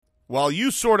While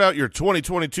you sort out your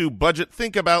 2022 budget,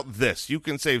 think about this. You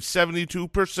can save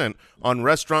 72% on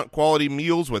restaurant-quality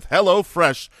meals with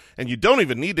HelloFresh, and you don't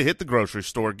even need to hit the grocery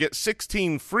store. Get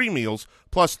 16 free meals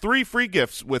plus 3 free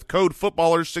gifts with code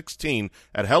FootBallers16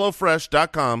 at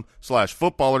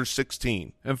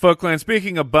HelloFresh.com/FootBallers16. And Foot Clan,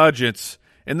 speaking of budgets,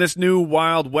 in this new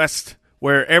Wild West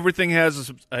where everything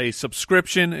has a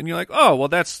subscription, and you're like, oh, well,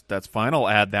 that's fine. I'll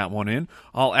add that one in.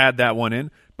 I'll add that one in.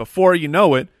 Before you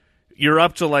know it, you're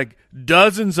up to like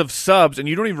dozens of subs, and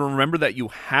you don't even remember that you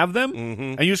have them,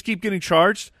 and you just keep getting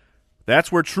charged. That's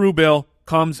where Truebill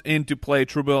comes into play.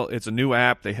 Truebill, it's a new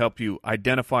app. They help you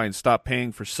identify and stop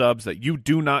paying for subs that you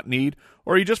do not need,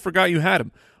 or you just forgot you had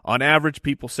them. On average,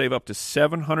 people save up to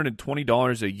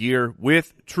 $720 a year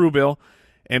with Truebill,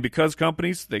 and because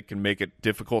companies, they can make it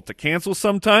difficult to cancel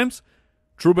sometimes,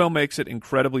 Truebill makes it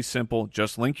incredibly simple.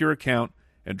 Just link your account,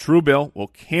 and Truebill will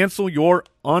cancel your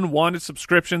unwanted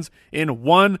subscriptions in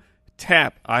one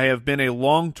tap. I have been a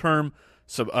long-term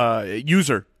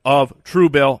user of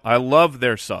Truebill. I love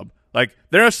their sub. Like,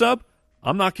 they're a sub,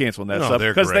 I'm not canceling that sub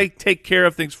because they take care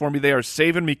of things for me. They are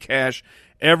saving me cash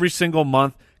every single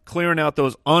month, clearing out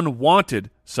those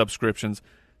unwanted subscriptions.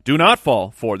 Do not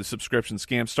fall for the subscription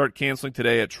scam. Start canceling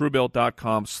today at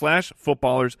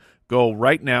Truebill.com/footballers. Go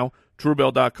right now.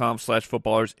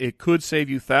 Truebill.com/footballers. It could save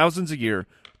you thousands a year.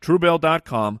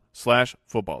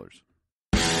 Truebill.com/footballers.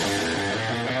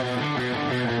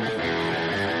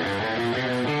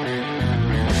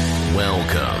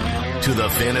 Welcome to the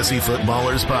Fantasy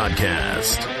Footballers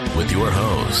Podcast with your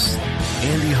hosts,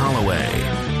 Andy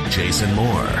Holloway, Jason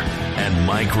Moore, and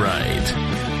Mike Wright.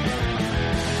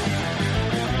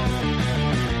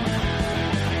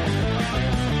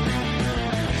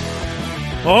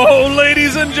 Oh,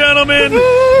 ladies and gentlemen,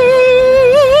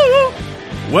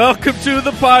 welcome to the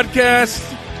podcast.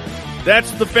 That's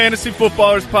the Fantasy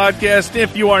Footballers Podcast.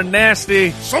 If you are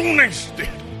nasty, So nasty.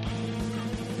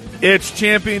 it's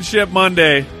Championship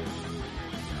Monday.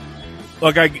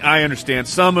 Look, I understand.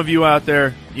 Some of you out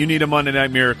there, you need a Monday Night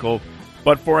Miracle.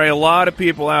 But for a lot of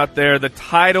people out there, the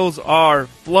titles are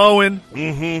flowing.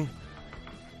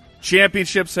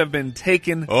 Championships have been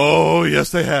taken. Oh,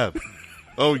 yes, they have.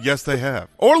 Oh, yes, they have.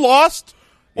 Or lost.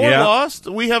 Yeah. Lost.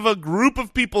 We have a group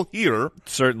of people here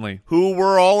Certainly. who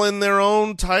were all in their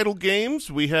own title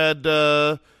games. We had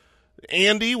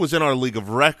Andy was in our League of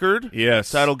Record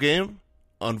title game.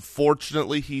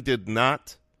 Unfortunately, he did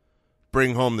not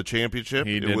bring home the championship.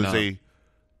 It was a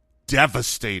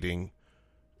devastating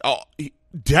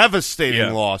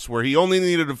loss where he only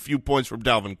needed a few points from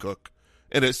Dalvin Cook,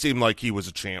 and it seemed like he was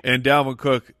a champ. And Dalvin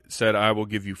Cook said, I will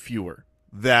give you fewer.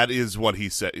 That is what he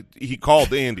said. He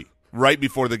called Andy right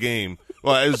before the game.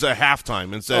 Well, it was a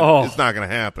halftime and said it's not going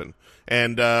to happen.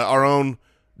 And our own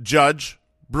Judge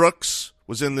Brooks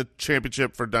was in the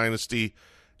championship for Dynasty,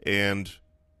 and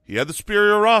he had the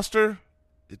superior roster.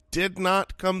 It did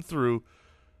not come through.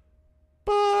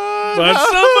 But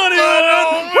somebody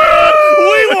won.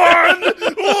 We won.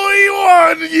 We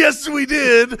won. Yes, we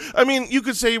did. I mean, you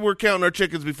could say we're counting our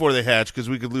chickens before they hatch because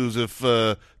we could lose if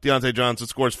Deontay Johnson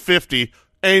scores 50.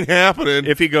 Ain't happening.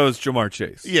 If he goes Jamar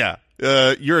Chase. Yeah.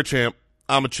 You're a champ.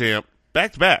 I'm a champ.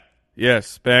 Back to back.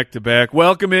 Yes, back to back.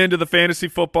 Welcome into the Fantasy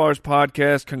Footballers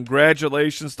Podcast.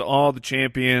 Congratulations to all the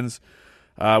champions.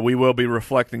 We will be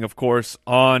reflecting, of course,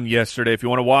 on yesterday. If you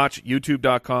want to watch,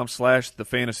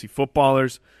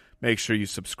 youtube.com/thefantasyfootballers. Make sure you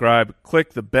subscribe.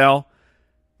 Click the bell.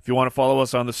 If you want to follow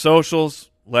us on the socials,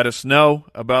 let us know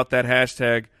about that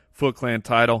hashtag FootClan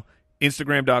title.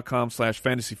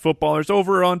 Instagram.com/fantasyfootballers.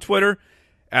 Over on Twitter,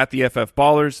 at the FF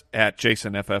Ballers, at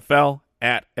JasonFFL,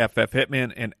 at FF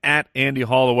Hitman, and at Andy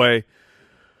Holloway.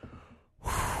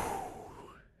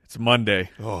 It's Monday.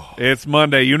 Oh. It's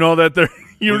Monday. You know that the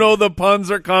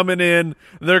puns are coming in.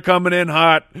 They're coming in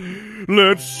hot.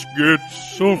 Let's get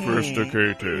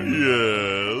sophisticated.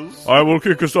 Yes. I will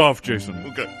kick us off, Jason.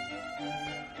 Okay.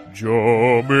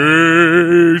 Jamazing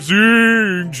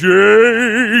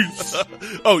Chase.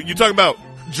 Oh, you talking about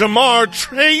Jamar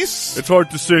Chase? It's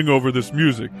hard to sing over this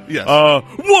music. Yes.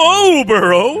 Whoa,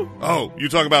 Burrow. Oh, you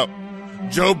talking about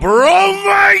Joe Burrow? Oh,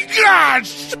 my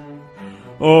gosh.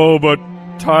 Oh, but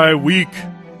Tyreek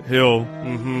Hill.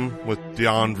 With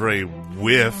DeAndre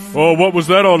Whiff. Oh, what was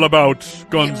that all about,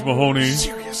 Guns Mahoney?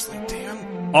 Seriously,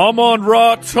 Dan?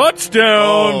 Amon-Ra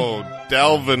touchdown. Oh,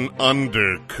 Dalvin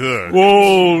Undercooked.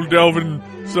 Whoa, Dalvin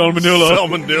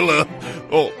Salmonella.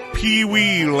 Oh,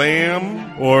 Pee-wee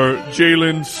Lamb. Or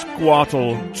Jalen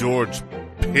Squattle. George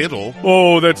Kittle.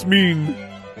 Oh, that's mean.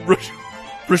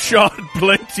 Rashad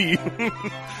Plenty.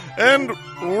 And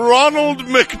Ronald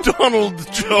McDonald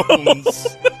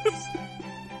Jones.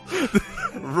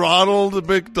 Ronald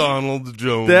McDonald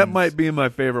Jones. That might be my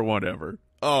favorite one ever.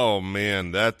 Oh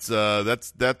man, that's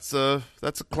a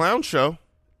clown show.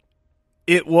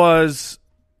 It was,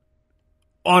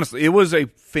 honestly, it was a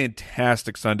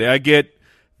fantastic Sunday. I get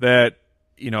that,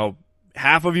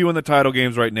 half of you in the title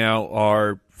games right now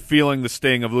are feeling the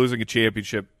sting of losing a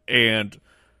championship, and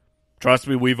trust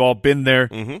me, we've all been there.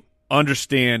 Mm-hmm.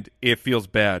 Understand it feels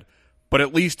bad, but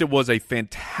at least it was a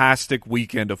fantastic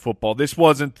weekend of football. This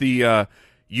wasn't the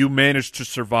you managed to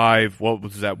survive, what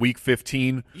was that, week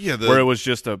 15? Yeah, where it was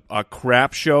just a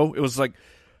crap show. It was like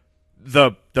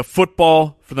the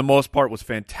football, for the most part, was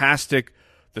fantastic.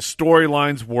 The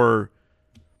storylines were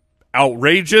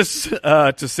outrageous,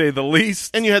 to say the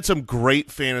least. And you had some great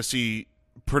fantasy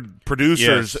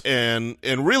producers, Yes.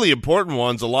 and really important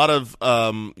ones. A lot of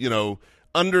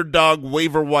underdog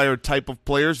waiver wire type of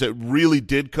players that really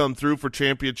did come through for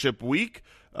championship week.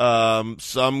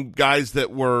 Some guys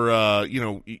that were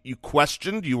you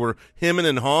questioned. You were hemming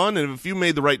and hawing, and if you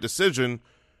made the right decision,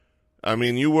 I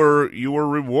mean, you were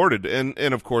rewarded. And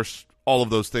of course, all of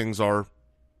those things are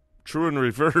true in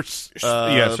reverse for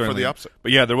the opposite.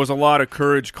 But yeah, there was a lot of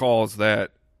courage calls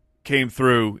that came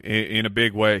through in a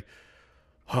big way.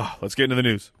 Let's get into the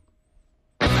news.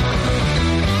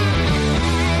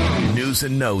 News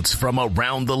and notes from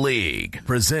around the league,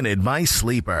 presented by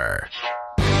Sleeper.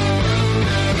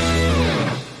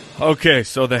 Okay,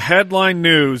 so the headline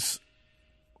news,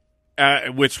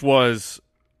 which was,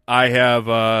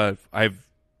 I've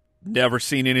never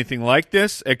seen anything like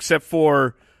this except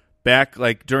for back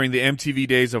during the MTV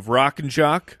days of Rock and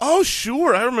Jock. Oh,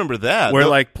 sure, I remember that.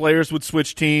 Where players would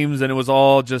switch teams, and it was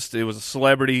all just, it was a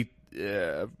celebrity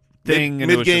thing.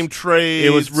 Mid-game trades.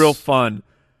 It was real fun.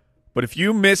 But if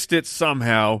you missed it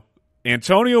somehow,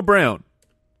 Antonio Brown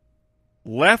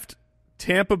left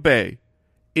Tampa Bay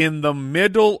in the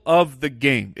middle of the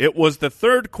game. It was the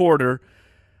third quarter.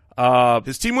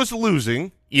 His team was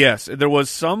losing. Yes, there was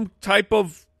some type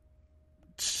of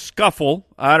scuffle.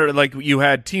 You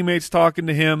had teammates talking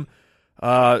to him,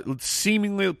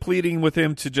 seemingly pleading with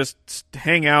him to just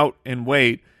hang out and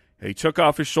wait. He took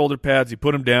off his shoulder pads, he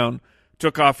put them down,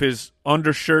 took off his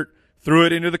undershirt, threw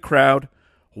it into the crowd,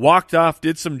 walked off,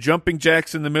 did some jumping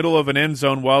jacks in the middle of an end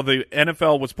zone while the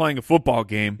NFL was playing a football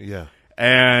game. Yeah.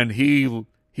 And he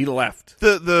left.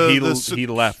 He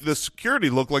left. The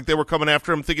security looked like they were coming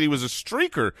after him, thinking he was a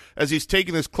streaker as he's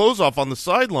taking his clothes off on the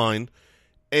sideline,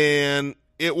 and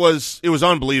it was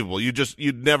unbelievable.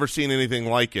 You'd never seen anything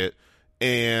like it,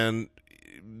 and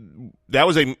that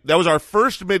was our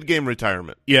first mid-game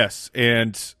retirement. Yes,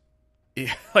 and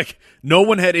no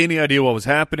one had any idea what was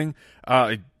happening.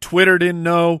 Twitter didn't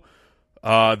know.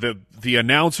 The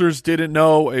announcers didn't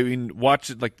know. I mean,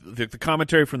 watch it, the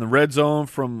commentary from the Red Zone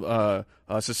from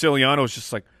Siciliano was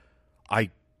just like, I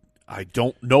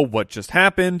don't know what just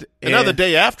happened. And now the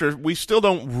day after, we still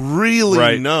don't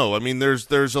really know. I mean,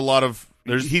 there's a lot of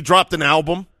he dropped an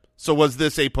album. So was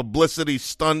this a publicity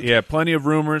stunt? Yeah, plenty of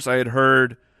rumors. I had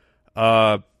heard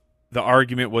the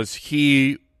argument was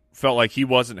he felt like he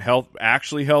wasn't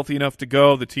actually healthy enough to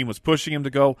go. The team was pushing him to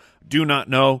go. Do not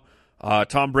know.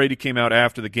 Tom Brady came out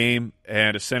after the game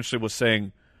and essentially was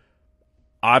saying,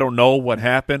 I don't know what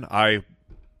happened. I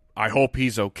hope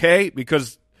he's okay,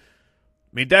 because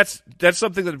I mean that's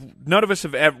something that none of us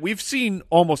have ever. We've seen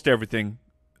almost everything.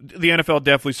 The NFL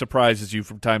definitely surprises you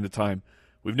from time to time.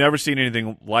 We've never seen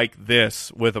anything like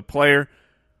this with a player.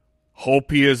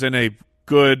 Hope he is in a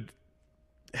good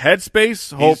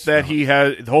headspace. Hope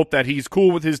that he's cool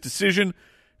with his decision,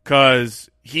 because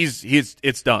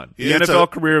it's done. The NFL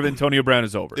career of Antonio Brown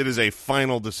is over. It is a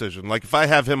final decision. Like, if I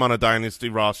have him on a dynasty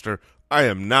roster, I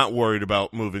am not worried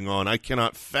about moving on. I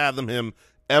cannot fathom him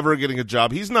ever getting a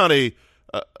job. He's not a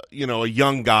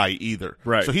young guy either.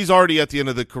 Right. So he's already at the end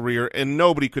of the career, and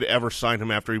nobody could ever sign him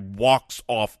after he walks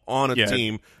off on a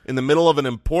team in the middle of an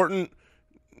important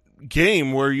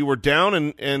game where you were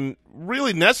down and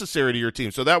really necessary to your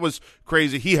team. So that was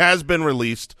crazy. He has been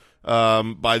released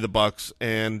by the Bucs.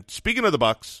 And speaking of the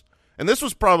Bucs, and this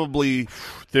was probably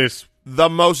the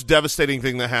most devastating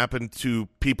thing that happened to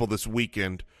people this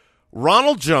weekend.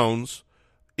 Ronald Jones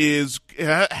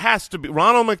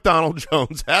Ronald McDonald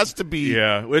Jones has to be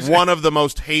one of the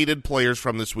most hated players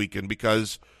from this weekend,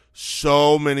 because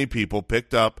so many people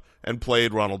picked up and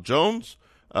played Ronald Jones.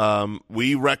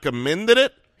 We recommended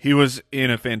it. He was in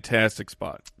a fantastic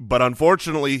spot. But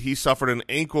unfortunately, he suffered an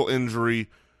ankle injury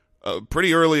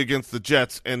pretty early against the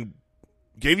Jets and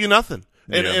gave you nothing.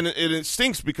 And it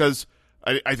stinks, because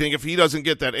I think if he doesn't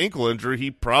get that ankle injury, he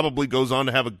probably goes on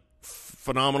to have a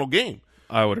phenomenal game.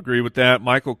 I would agree with that.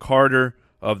 Michael Carter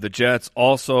of the Jets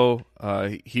also,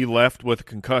 he left with a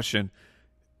concussion.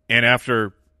 And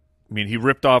after, he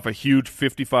ripped off a huge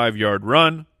 55-yard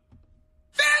run.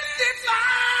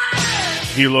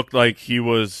 55! He looked like he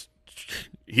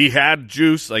had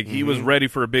juice, like he was ready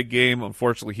for a big game.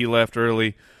 Unfortunately, he left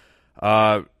early.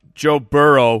 Joe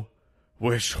Burrow,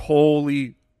 which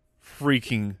holy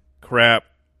freaking crap.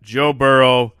 Joe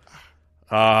Burrow,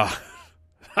 I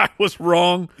was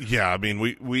wrong. Yeah,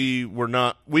 we were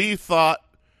not. We thought.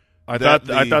 I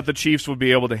thought the Chiefs would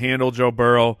be able to handle Joe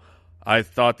Burrow. I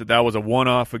thought that was a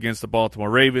one-off against the Baltimore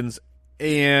Ravens,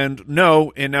 and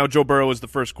now Joe Burrow is the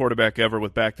first quarterback ever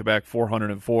with back-to-back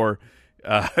 404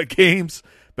 games.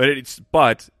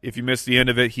 But if you missed the end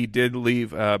of it, he did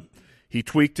leave. He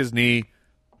tweaked his knee.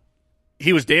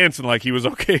 He was dancing like he was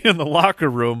okay in the locker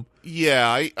room.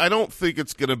 Yeah, I don't think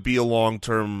it's going to be a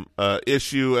long-term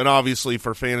issue, and obviously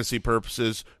for fantasy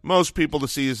purposes, most people the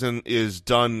season is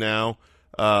done now.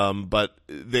 But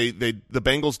the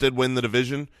Bengals did win the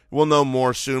division. We'll know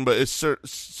more soon, but it's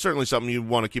certainly something you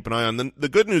want to keep an eye on. The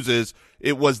good news is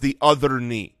it was the other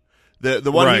knee.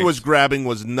 The one he was grabbing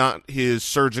was not his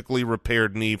surgically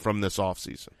repaired knee from this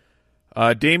offseason.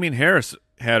 Damien Harris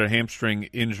had a hamstring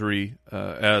injury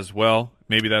as well.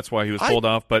 Maybe that's why he was pulled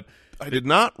off. But I did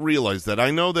not realize that.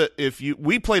 I know that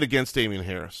we played against Damien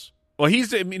Harris. Well,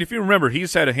 if you remember,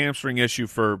 he's had a hamstring issue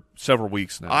for several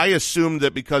weeks now. I assumed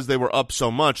that because they were up so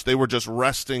much, they were just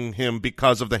resting him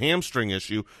because of the hamstring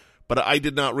issue, but I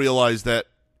did not realize that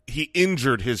he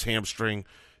injured his hamstring.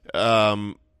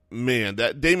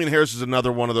 That Damien Harris is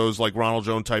another one of those like Ronald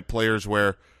Jones type players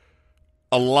where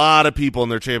a lot of people in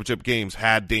their championship games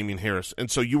had Damien Harris, and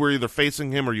so you were either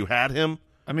facing him or you had him.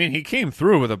 He came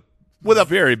through with a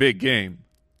very big game.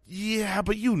 Yeah,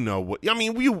 but you know what?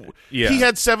 He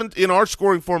had in our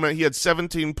scoring format, he had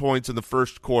 17 points in the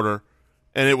first quarter,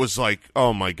 and it was like,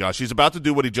 oh my gosh, he's about to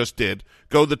do what he just did,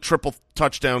 go the triple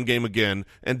touchdown game again,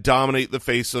 and dominate the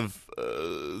face of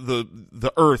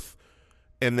the earth,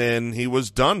 and then he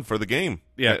was done for the game.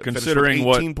 Yeah, considering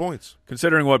 18 points.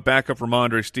 Considering what backup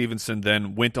Ramondre Stevenson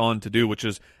then went on to do, which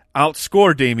is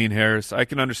outscore Damien Harris, I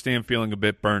can understand feeling a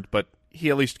bit burnt, but he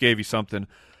at least gave you something.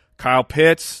 Kyle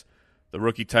Pitts, the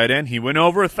rookie tight end, he went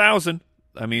over 1,000.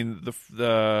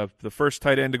 The first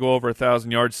tight end to go over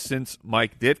 1,000 yards since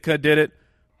Mike Ditka did it,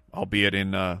 albeit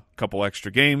in a couple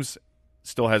extra games.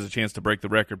 Still has a chance to break the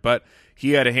record, but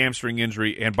he had a hamstring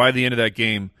injury, and by the end of that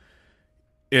game,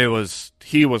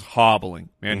 he was hobbling.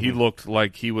 Man, he looked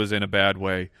like he was in a bad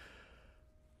way.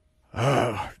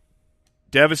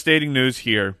 Devastating news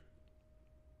here.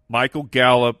 Michael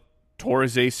Gallup tore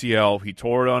his ACL. He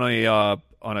tore it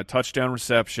on a touchdown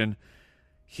reception.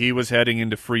 He was heading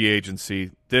into free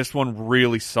agency. This one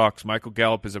really sucks. Michael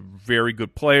Gallup is a very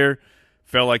good player.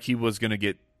 Felt like he was going to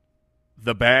get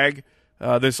the bag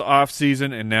this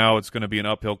offseason, and now it's going to be an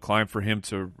uphill climb for him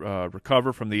to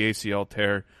recover from the ACL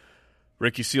tear.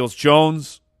 Ricky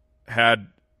Seals-Jones had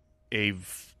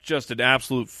just an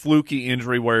absolute fluky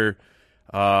injury where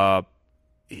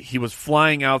he was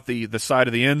flying out the side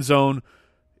of the end zone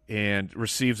and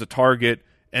receives a target,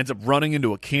 ends up running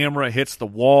into a camera, hits the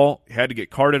wall, had to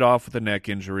get carted off with a neck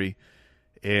injury.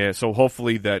 So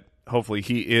hopefully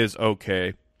he is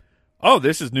okay. Oh,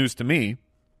 this is news to me.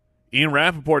 Ian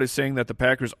Rappaport is saying that the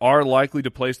Packers are likely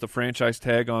to place the franchise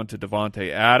tag onto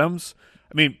Davante Adams.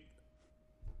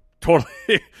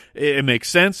 Totally, it makes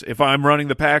sense. If I'm running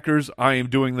the Packers, I am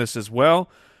doing this as well.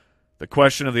 The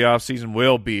question of the offseason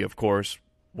will be, of course,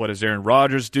 what does Aaron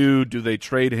Rodgers do? Do they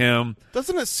trade him?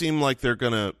 Doesn't it seem like they're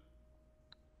going to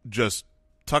just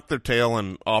tuck their tail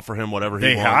and offer him whatever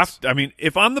he wants? They have.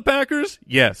 If I'm the Packers,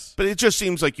 yes. But it just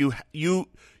seems like you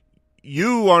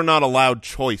are not allowed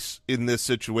choice in this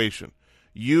situation.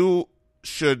 You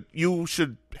should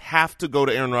have to go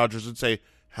to Aaron Rodgers and say,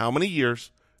 how many years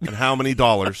and how many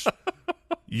dollars?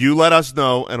 You let us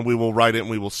know, and we will write it and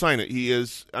we will sign it.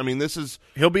 He's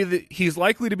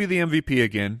likely to be the MVP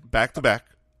again, back to back.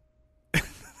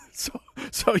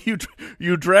 So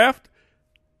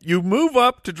you move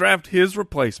up to draft his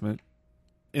replacement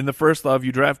in the first love.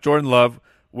 You draft Jordan Love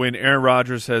when Aaron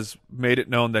Rodgers has made it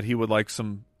known that he would like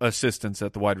some assistance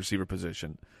at the wide receiver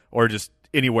position or just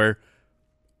anywhere,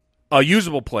 a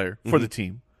usable player for the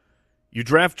team. You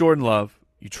draft Jordan Love,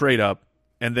 you trade up,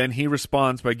 and then he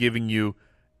responds by giving you,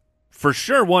 for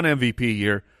sure, one MVP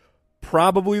year,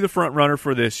 probably the front runner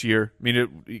for this year.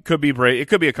 It could be Bray, it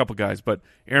could be a couple guys, but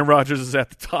Aaron Rodgers is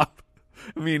at the top.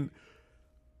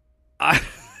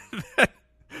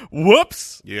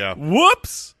 Whoops. Yeah.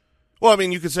 Whoops. Well, I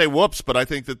mean, you could say whoops, but I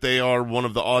think that they are one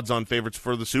of the odds-on favorites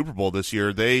for the Super Bowl this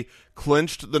year. They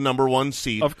clinched the number 1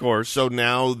 seed. Of course. So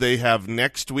now they have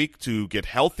next week to get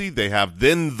healthy. They have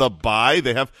then the bye.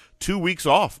 They have 2 weeks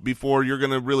off before you're going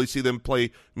to really see them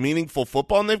play meaningful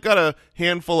football. And they've got a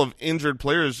handful of injured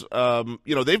players.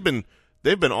 They've been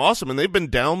awesome, and they've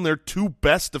been down their 2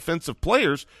 best defensive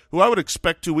players, who I would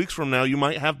expect 2 weeks from now you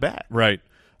might have back. Right.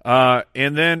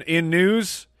 And then in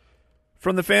news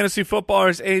from the Fantasy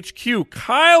Footballers HQ,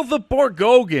 Kyle the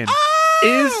Borgogan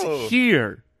is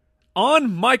here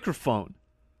on microphone.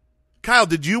 Kyle,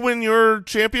 did you win your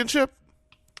championship?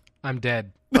 I'm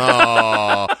dead.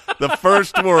 Oh, the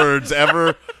first words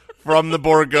ever from the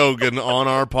Borgogan on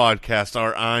our podcast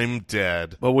are "I'm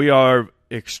dead." But we are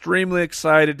extremely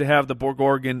excited to have the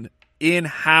Borgogan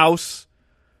in-house.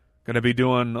 Going to be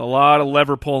doing a lot of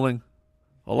lever pulling,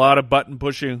 a lot of button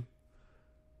pushing,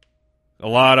 a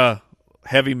lot of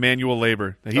heavy manual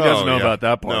labor. He doesn't know about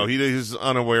that part. No, he's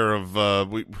unaware of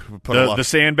we put a lot the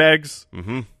sandbags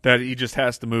that he just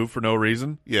has to move for no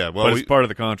reason. Yeah, well, but it's part of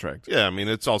the contract. Yeah, I mean,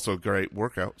 it's also a great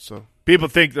workout. So people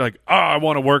think like, I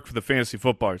want to work for the Fantasy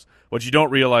Footballers. What you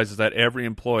don't realize is that every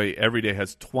employee every day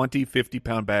has 20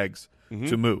 50-pound bags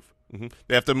to move.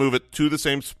 They have to move it to the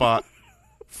same spot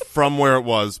from where it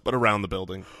was, but around the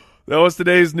building. That was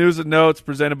today's news and notes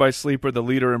presented by Sleeper, the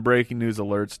leader in breaking news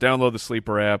alerts. Download the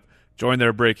Sleeper app. Join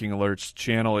their breaking alerts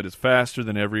channel. It is faster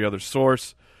than every other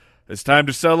source. It's time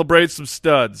to celebrate some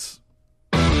studs.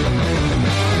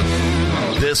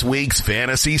 This week's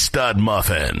Fantasy Stud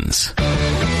Muffins.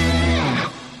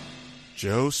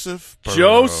 Joseph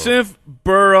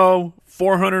Burrow,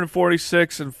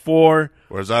 446-4.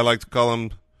 Or as I like to call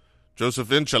him, Joseph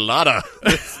Enchilada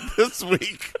this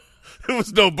week. It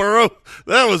was no Burrow.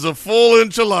 That was a full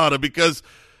enchilada because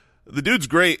the dude's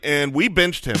great, and we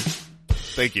benched him.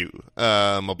 Thank you.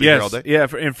 I'll be here all day. Yeah,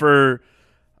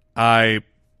 I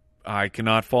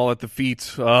cannot fall at the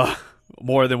feet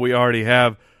more than we already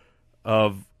have.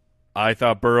 I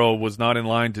thought Burrow was not in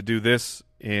line to do this,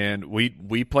 and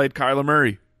we played Kyler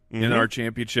Murray in our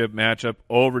championship matchup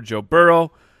over Joe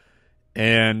Burrow,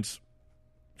 and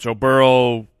Joe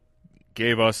Burrow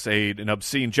gave us an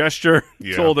obscene gesture,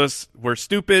 told us we're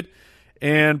stupid,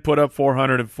 and put up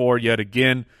 404 yet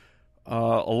again. A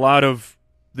lot of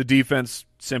the defense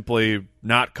simply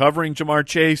not covering Jamar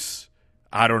Chase.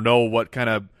 I don't know what kind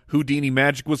of Houdini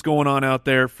magic was going on out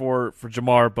there for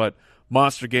Jamar, but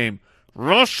monster game.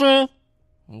 Russell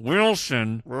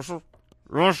Wilson.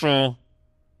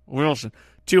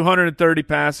 230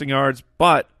 passing yards,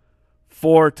 but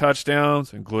 4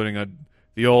 touchdowns, including the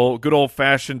good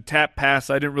old-fashioned tap pass.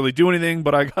 I didn't really do anything,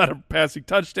 but I got a passing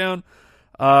touchdown.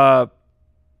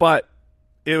 But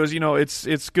it was,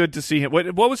 it's good to see him.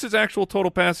 What was his actual total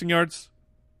passing yards?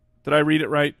 Did I read it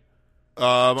right?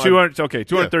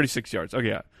 236 yards. Okay,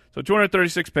 yeah. So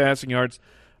 236 passing yards.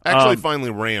 Actually, finally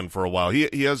ran for a while.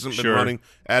 He hasn't been running.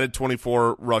 Added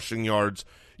 24 rushing yards.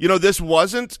 This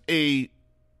wasn't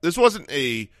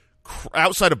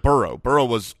outside of Burrow. Burrow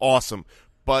was awesome,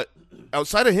 but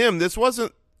outside of him, this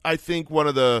wasn't, I think, one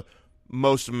of the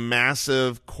most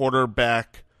massive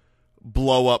quarterback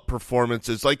blow-up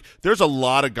performances. Like, there's a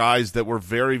lot of guys that were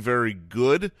very, very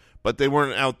good, but they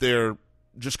weren't out there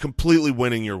just completely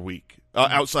winning your week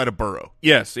outside of Burrow.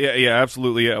 Yes, yeah,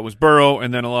 absolutely. Yeah, it was Burrow,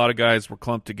 and then a lot of guys were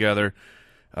clumped together,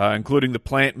 including the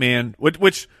Plant Man,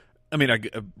 which I mean,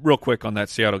 real quick on that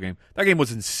Seattle game. That game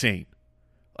was insane.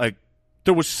 Like,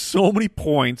 there was so many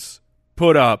points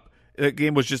put up. That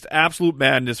game was just absolute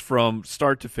madness from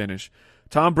start to finish.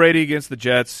 Tom Brady against the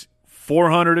Jets,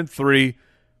 403.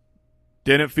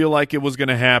 Didn't feel like it was going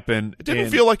to happen. It didn't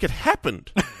feel like it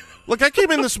happened. Look, I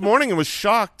came in this morning and was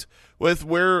shocked with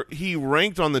where he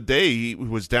ranked on the day. He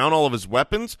was down all of his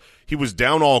weapons. He was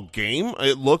down all game.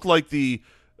 It looked like the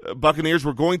Buccaneers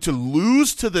were going to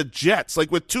lose to the Jets,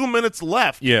 like with 2 minutes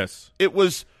left. Yes. It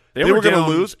was they were going to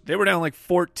lose. They were down like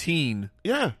 14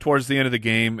 towards the end of the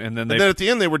game. And then at the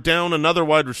end they were down another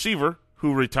wide receiver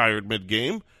who retired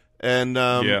mid-game. And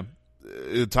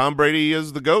Tom Brady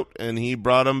is the GOAT, and he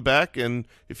brought him back. And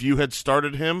if you had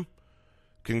started him,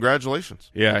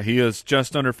 congratulations. Yeah, he is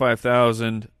just under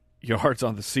 5,000 yards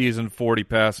on the season, 40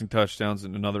 passing touchdowns,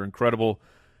 and another incredible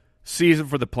season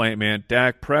for the Plant Man.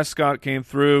 Dak Prescott came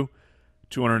through,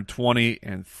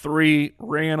 220-3,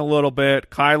 ran a little bit.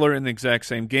 Kyler in the exact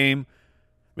same game.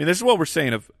 I mean, this is what we're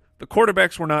saying. Of the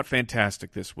quarterbacks were not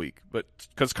fantastic this week, but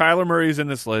because Kyler Murray is in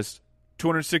this list,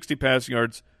 260 passing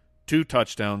yards, 2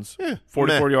 touchdowns,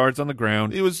 44 yards on the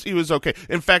ground. He was okay.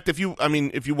 In fact, if you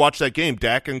watch that game,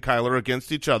 Dak and Kyler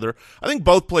against each other, I think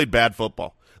both played bad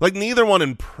football. Like, neither one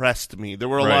impressed me. There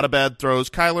were a lot of bad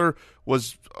throws. Kyler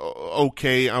was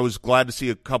okay. I was glad to see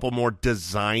a couple more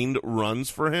designed runs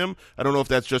for him. I don't know if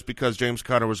that's just because James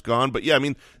Conner was gone, but yeah, I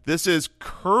mean, this is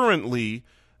currently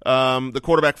the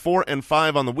quarterback 4 and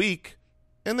 5 on the week,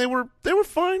 and they were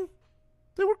fine.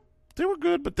 They were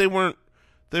good, but they weren't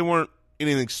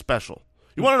anything special.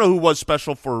 You want to know who was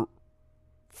special for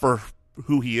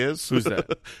who he is? Who's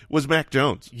that? Was Mac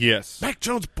Jones. Yes. Mac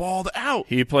Jones balled out.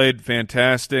 He played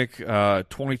fantastic,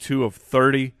 22 of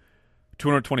 30,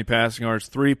 220 passing yards,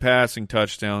 3 passing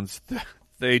touchdowns.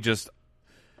 They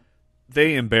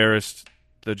embarrassed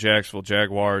the Jacksonville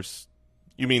Jaguars.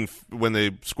 You mean when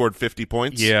they scored 50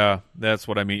 points? Yeah, that's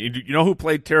what I mean. You know who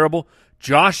played terrible?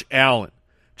 Josh Allen.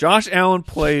 Josh Allen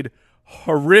played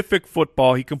horrific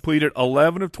football. He completed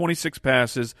 11 of 26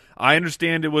 passes. I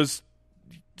understand it was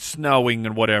snowing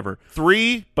and whatever.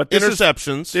 3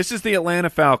 interceptions. This is the Atlanta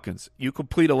Falcons. You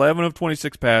complete 11 of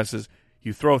 26 passes.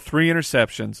 You throw 3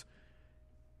 interceptions.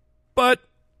 But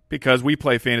because we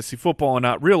play fantasy football and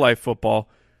not real-life football,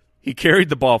 he carried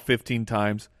the ball 15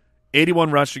 times,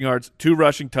 81 rushing yards, 2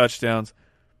 rushing touchdowns.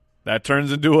 That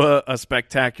turns into a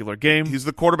spectacular game. He's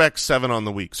the quarterback 7 on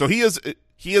the week. So he is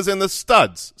in the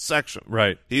studs section.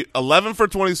 Right. He 11 for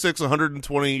 26,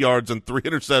 120 yards, and 3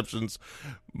 interceptions,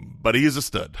 but he's a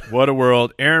stud. What a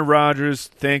world. Aaron Rodgers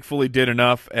thankfully did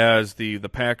enough as the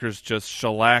Packers just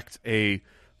shellacked a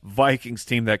Vikings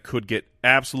team that could get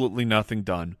absolutely nothing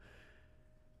done.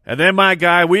 And then, my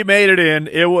guy, we made it in.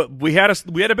 We had a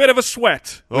bit of a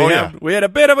sweat. We had a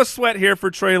bit of a sweat here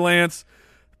for Trey Lance.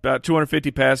 About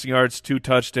 250 passing yards, 2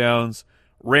 touchdowns,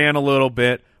 ran a little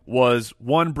bit, was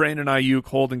one Brandon Ayuk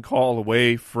holding call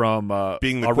away from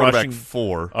being the quarterback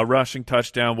 4. A rushing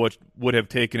touchdown, which would have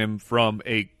taken him from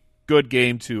a good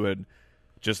game to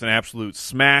just an absolute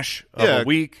smash of a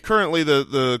week. Currently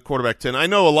the quarterback 10. I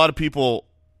know a lot of people,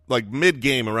 like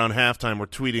mid-game around halftime, were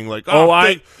tweeting like,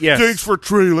 thanks for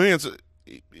Trey Lance.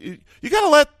 You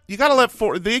gotta let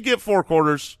 4. They get 4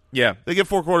 quarters. Yeah, they get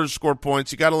 4 quarters to score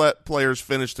points. You got to let players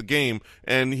finish the game,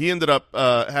 and he ended up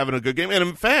having a good game. And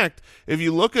in fact, if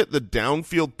you look at the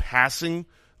downfield passing,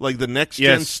 like the next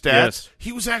gen stats,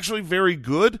 he was actually very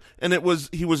good. And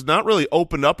he was not really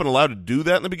opened up and allowed to do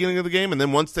that in the beginning of the game. And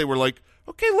then once they were like,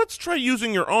 okay, let's try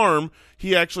using your arm,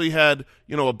 he actually had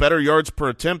a better yards per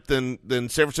attempt than San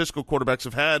Francisco quarterbacks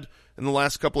have had in the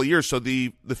last couple of years. So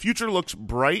the future looks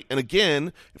bright. And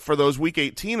again, for those Week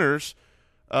 18ers,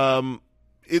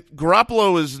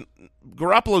 Garoppolo's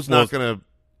not going to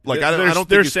I don't think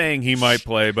they're saying he might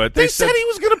play, but they said he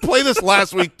was going to play this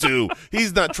last week too.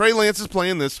 He's not. Trey Lance is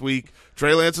playing this week.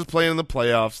 Trey Lance is playing in the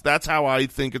playoffs. That's how I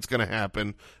think it's going to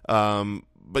happen.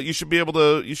 But you should be able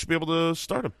to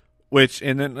start him.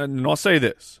 And I'll say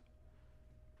this: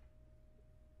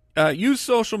 use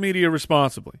social media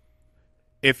responsibly.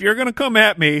 If you're going to come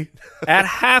at me at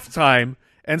halftime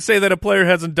and say that a player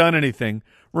hasn't done anything,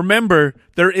 remember,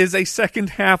 there is a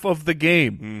second half of the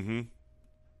game. Mm-hmm.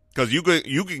 Because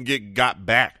you can get got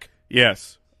back.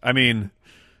 Yes. I mean,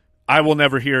 I will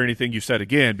never hear anything you said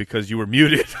again because you were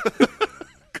muted.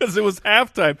 Because it was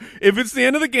halftime. If it's the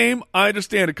end of the game, I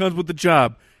understand. It comes with the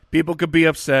job. People could be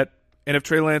upset. And if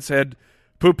Trey Lance had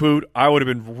poo-pooed, I would have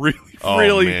been really. Oh,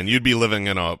 man. You'd be living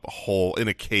in a hole, in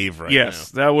a cave right now. Yes.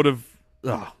 That would have.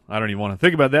 I don't even want to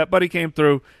think about that. But he came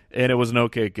through, and it was an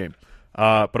okay game.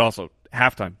 But also,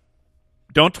 halftime.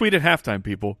 Don't tweet at halftime,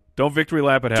 people. Don't victory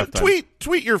lap at halftime.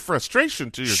 Tweet your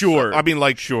frustration to yourself. Sure. I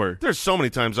mean, sure. There's so many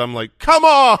times I'm like, come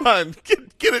on,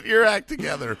 get your act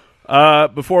together.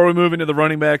 Before we move into the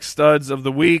running back studs of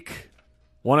the week,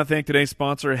 want to thank today's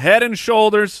sponsor, Head &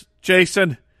 Shoulders.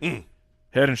 Jason,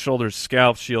 Head & Shoulders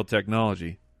Scalp Shield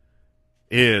technology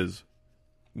is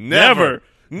never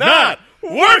not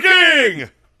working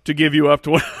to give you up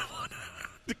to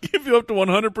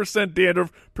 100%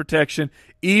 dandruff protection,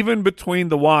 even between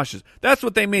the washes. That's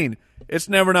what they mean. It's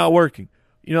never not working.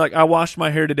 Like I washed my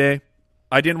hair today.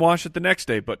 I didn't wash it the next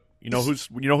day, but you know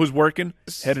who's working?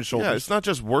 Head & Shoulders. Yeah, it's not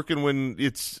just working when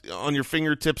it's on your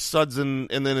fingertips, suds, and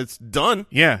then it's done.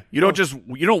 Yeah, you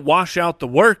don't wash out the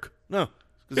work. No.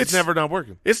 It's never not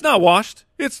working. It's not washed.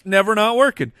 It's never not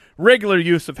working. Regular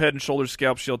use of Head & Shoulders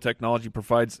Scalp Shield technology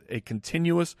provides a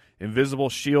continuous, invisible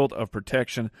shield of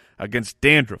protection against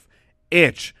dandruff,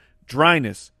 itch,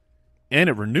 dryness, and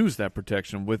it renews that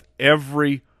protection with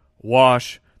every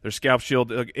wash. Their Scalp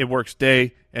Shield, it works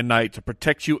day and night to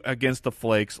protect you against the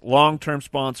flakes. Long-term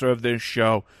sponsor of this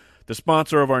show, the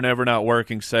sponsor of our Never Not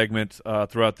Working segment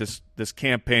throughout this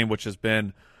campaign, which has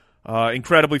been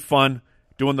incredibly fun.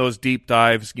 Doing those deep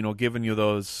dives, giving you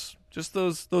those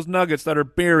nuggets that are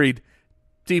buried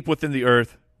deep within the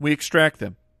earth. We extract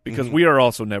them because we are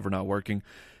also never not working.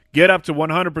 Get up to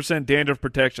 100% dandruff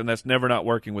protection that's never not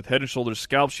working with Head & Shoulders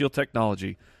Scalp Shield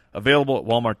technology, available at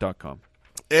Walmart.com.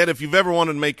 And if you've ever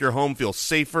wanted to make your home feel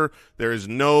safer, there is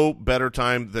no better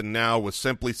time than now with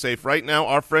Simply Safe. Right now,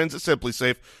 our friends at Simply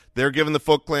Safe, they're giving the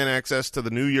Foot Clan access to the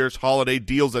New Year's holiday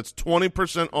deals. That's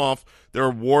 20% off their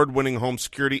award-winning home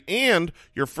security, and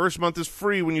your first month is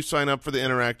free when you sign up for the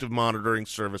interactive monitoring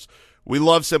service. We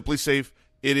love Simply Safe.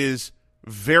 It is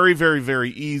very, very, very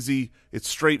easy. It's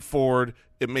straightforward.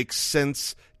 It makes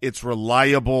sense. It's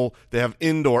reliable. They have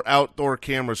indoor, outdoor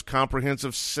cameras,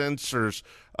 comprehensive sensors.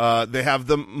 They have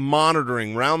them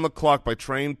monitoring round the clock by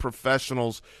trained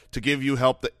professionals to give you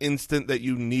help the instant that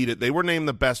you need it. They were named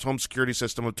the best home security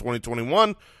system of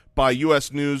 2021 by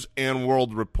U.S. News and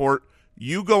World Report.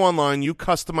 You go online, you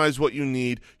customize what you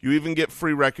need, you even get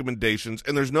free recommendations,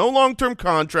 and there's no long-term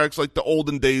contracts like the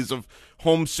olden days of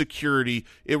home security.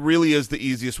 It really is the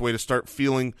easiest way to start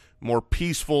feeling more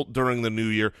peaceful during the new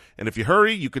year. And if you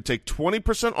hurry, you could take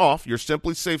 20% off your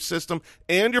Simply Safe system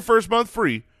and your first month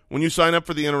free when you sign up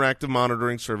for the interactive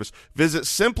monitoring service. Visit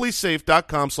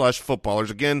simplysafe.com/footballers.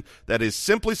 Again, that is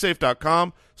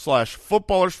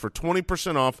simplysafe.com/footballers for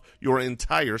 20% off your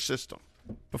entire system.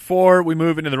 Before we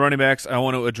move into the running backs, I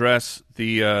want to address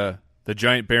the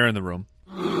giant bear in the room.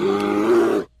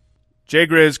 Jay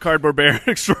Grizz, cardboard bear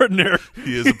extraordinaire.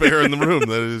 He is a bear in the room.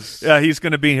 That is, yeah, he's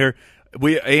going to be here.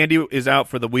 Andy is out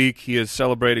for the week. He is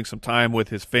celebrating some time with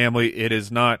his family. It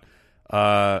is not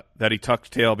that he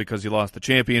tucked tail because he lost the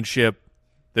championship.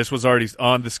 This was already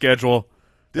on the schedule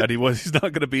that he's not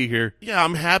going to be here. Yeah,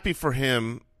 I'm happy for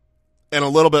him. And a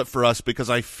little bit for us, because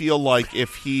I feel like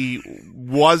if he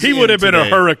was he would have been a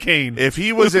hurricane. If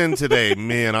he was in today,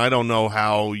 man, I don't know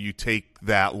how you take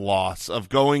that loss of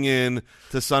going in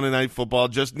to Sunday Night Football,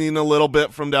 just needing a little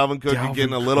bit from Dalvin Cook and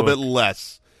getting a little bit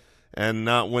less and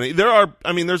not winning.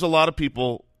 There's a lot of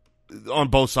people on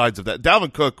both sides of that.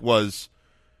 Dalvin Cook was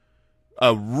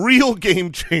a real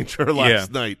game changer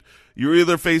last night. You were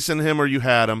either facing him or you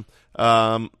had him.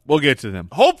 We'll get to them.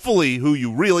 Hopefully, who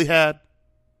you really had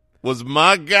was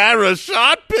my guy,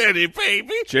 Rashad Penny,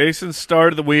 baby. Jason's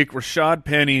start of the week, Rashad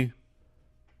Penny.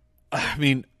 I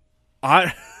mean,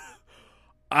 I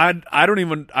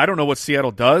don't know what Seattle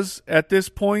does at this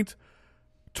point.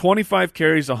 25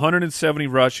 carries, 170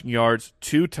 rushing yards,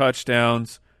 2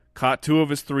 touchdowns, caught 2 of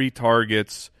his 3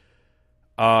 targets.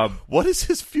 What is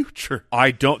his future?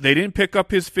 They didn't pick up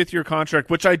his 5th-year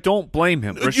contract, which I don't blame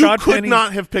him. Rashad Penny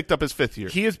not have picked up his 5th year.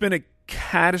 He has been a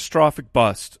catastrophic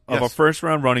bust of a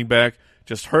first-round running back,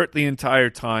 just hurt the entire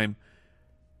time.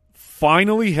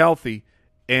 Finally healthy,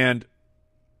 and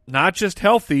not just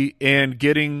healthy and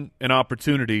getting an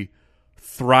opportunity,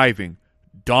 thriving,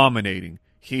 dominating.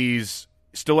 He's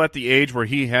still at the age where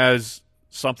he has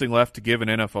something left to give an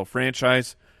NFL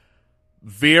franchise.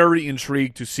 Very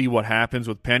intrigued to see what happens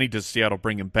with Penny. Does Seattle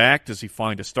bring him back? Does he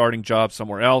find a starting job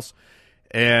somewhere else?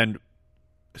 And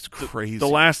it's crazy. The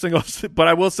last thing but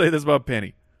I will say this about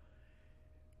Penny.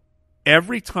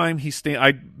 Every time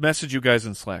I message you guys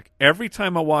in Slack. Every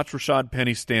time I watch Rashad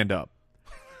Penny stand up,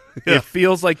 it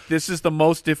feels like this is the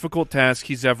most difficult task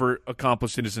he's ever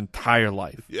accomplished in his entire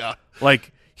life. Yeah.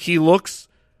 Like, he looks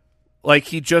like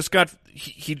he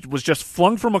was just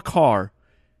flung from a car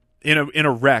in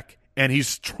a wreck, and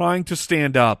he's trying to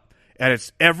stand up, and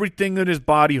it's everything in his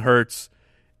body hurts.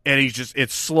 And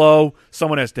it's slow.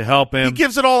 Someone has to help him. He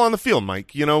gives it all on the field,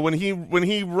 Mike. You know, when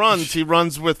he runs, he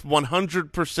runs with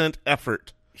 100%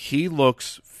 effort. He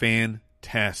looks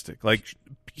fantastic. Like,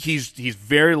 he's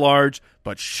very large,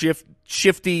 but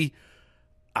shifty.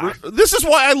 This is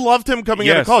why I loved him coming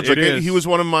out of college. He was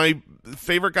one of my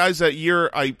favorite guys that year.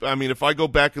 I mean, if I go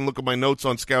back and look at my notes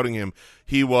on scouting him,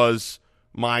 he was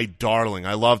my darling.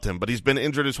 I loved him, but he's been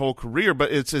injured his whole career.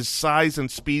 But it's his size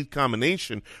and speed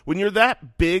combination. When you're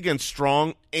that big and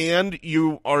strong and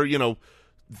you are,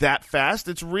 that fast,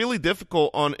 it's really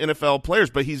difficult on NFL players.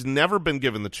 But he's never been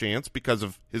given the chance because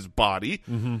of his body.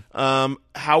 Mm-hmm.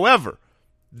 However,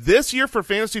 this year for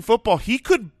fantasy football, he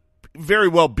could very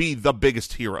well be the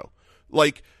biggest hero.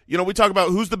 Like, we talk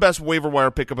about who's the best waiver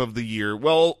wire pickup of the year.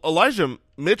 Well, Elijah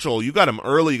Mitchell, you got him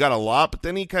early, you got a lot, but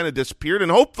then he kind of disappeared. And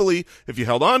hopefully, if you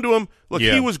held on to him,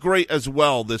 he was great as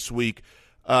well this week.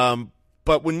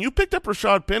 But when you picked up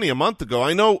Rashad Penny a month ago,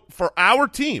 I know for our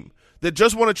team that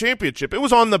just won a championship, it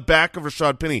was on the back of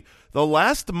Rashad Penny. The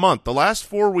last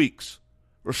 4 weeks,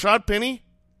 Rashad Penny,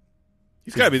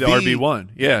 he's got to be the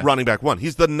RB1. Running back 1.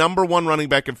 He's the number 1 running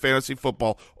back in fantasy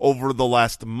football over the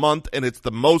last month, and it's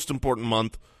the most important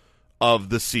month of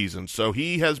the season. So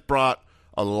he has brought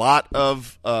a lot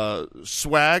of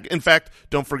swag. In fact,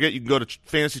 don't forget, you can go to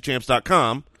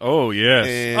fantasychamps.com. Oh,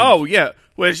 yes. Oh, yeah.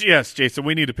 Well, yes, Jason,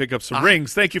 we need to pick up some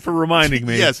rings. Thank you for reminding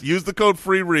me. Yes, use the code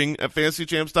FREERING at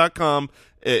fantasychamps.com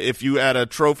if you add a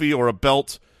trophy or a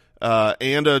belt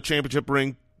and a championship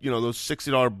ring, those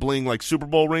 $60 bling like Super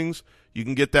Bowl rings. You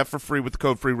can get that for free with the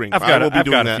code FREERING. I've got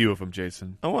a few of them,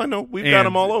 Jason. Oh, I know. We've got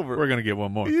them all over. We're going to get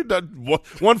one more. You've done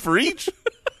one for each?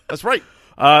 That's right.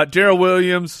 Darrell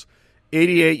Williams,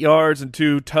 88 yards and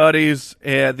 2 tutties.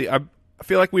 And I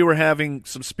feel like we were having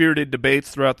some spirited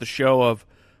debates throughout the show of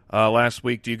last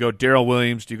week. Do you go Darrell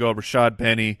Williams? Do you go Rashad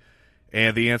Penny?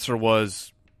 And the answer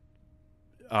was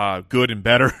good and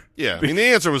better. Yeah, I mean, the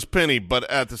answer was Penny, but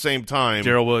at the same time,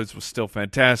 Darrell Williams was still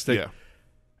fantastic. Yeah.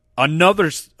 Another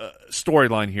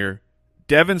storyline here.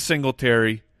 Devin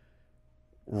Singletary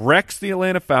wrecks the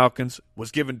Atlanta Falcons, was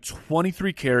given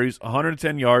 23 carries,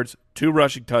 110 yards, 2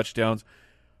 rushing touchdowns.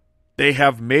 They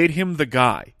have made him the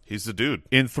guy. He's the dude.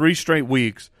 In 3 straight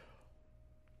weeks.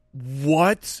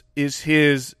 What is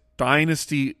his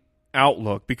dynasty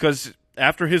outlook? Because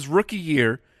after his rookie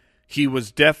year, he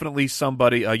was definitely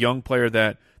somebody, a young player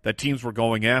that teams were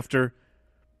going after.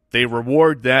 They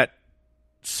reward that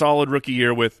solid rookie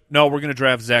year with, no, we're going to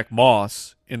draft Zach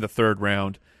Moss in the 3rd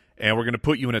round, and we're going to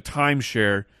put you in a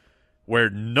timeshare where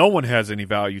no one has any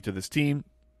value to this team.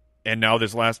 And now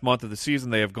this last month of the season,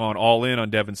 they have gone all in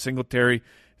on Devin Singletary.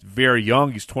 He's very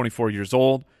young. He's 24 years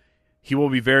old. He will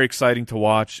be very exciting to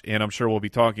watch, and I'm sure we'll be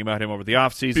talking about him over the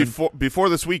offseason. Before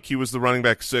this week, he was the running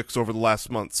back 6 over the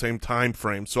last month, same time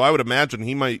frame. So I would imagine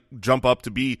he might jump up to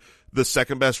be the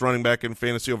second best running back in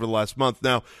fantasy over the last month.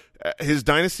 Now, his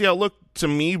dynasty outlook, to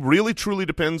me, really truly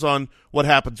depends on what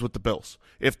happens with the Bills.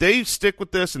 If they stick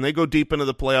with this and they go deep into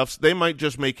the playoffs, they might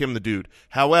just make him the dude.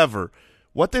 However,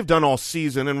 what they've done all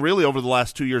season and really over the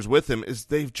last 2 years with him is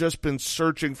they've just been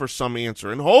searching for some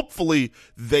answer. And hopefully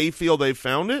they feel they've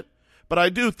found it. But I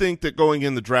do think that going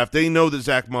in the draft, they know that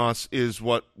Zach Moss is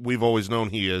what we've always known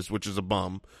he is, which is a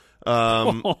bum.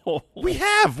 We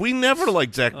never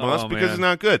liked Zach Moss because he's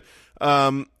not good.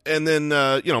 And then,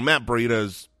 Matt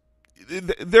Breida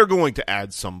they're going to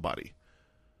add somebody.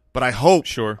 But I hope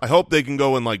they can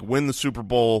go and win the Super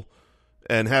Bowl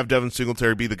and have Devin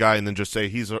Singletary be the guy and then just say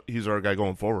he's our guy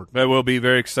going forward. That will be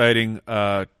very exciting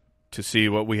to see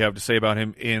what we have to say about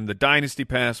him in the Dynasty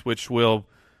Pass, which will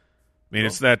 –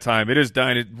 it's that time. It is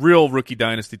real rookie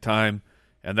dynasty time,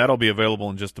 and that'll be available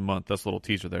in just a month. That's a little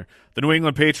teaser there. The New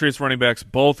England Patriots running backs,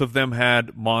 both of them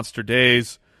had monster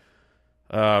days.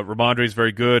 Ramondre is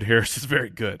very good. Harris is very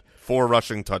good. 4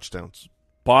 rushing touchdowns.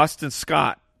 Boston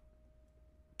Scott,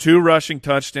 2 rushing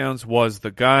touchdowns, was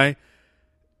the guy.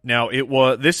 Now,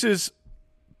 this is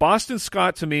Boston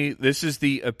Scott to me, this is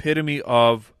the epitome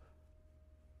of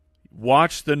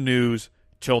watch the news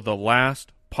till the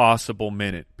last possible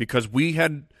minute, because we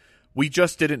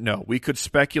just didn't know. We could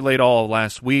speculate all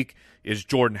last week. Is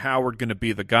Jordan Howard going to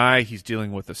be the guy? He's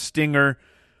dealing with a stinger.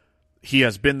 He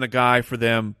has been the guy for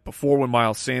them before when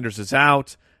Miles Sanders is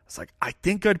out. It's like, I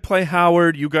think I'd play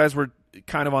Howard. You guys were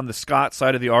kind of on the Scott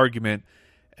side of the argument.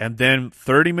 And then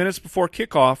 30 minutes before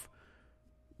kickoff,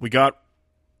 we got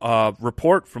a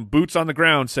report from boots on the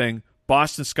ground saying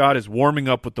Boston Scott is warming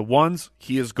up with the ones.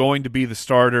 He is going to be the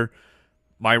starter.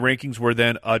 My rankings were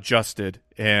then adjusted,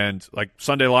 and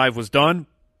Sunday Live was done,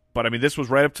 but this was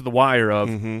right up to the wire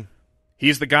of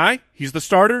he's the guy, he's the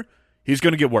starter, he's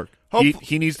going to get work.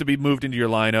 He needs to be moved into your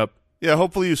lineup. Yeah,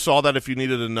 hopefully you saw that if you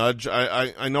needed a nudge.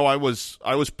 I know I was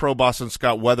pro Boston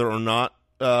Scott whether or not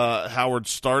Howard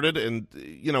started, and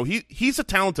he's a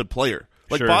talented player.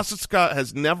 Sure. Boston Scott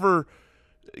has never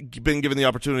been given the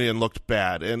opportunity and looked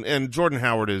bad, and Jordan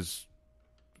Howard is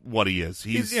what he is.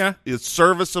 He's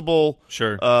serviceable,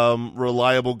 sure,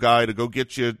 reliable guy to go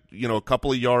get you, a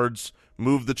couple of yards,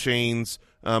 move the chains,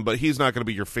 but he's not going to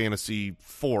be your fantasy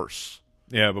force.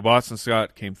 Yeah, but Boston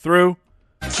Scott came through.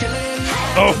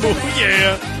 Oh,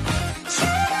 yeah.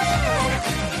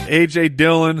 A.J.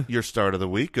 Dillon. Your start of the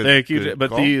week. Thank you. But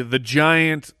the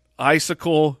giant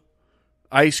icicle,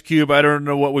 ice cube, I don't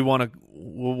know what we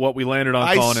landed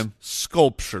on calling him.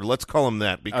 Sculpture. Let's call him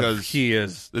that because he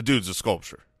is. The dude's a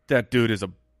sculpture. That dude is a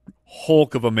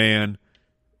hulk of a man.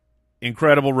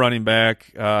 Incredible running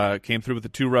back. Came through with the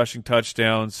 2 rushing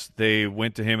touchdowns. They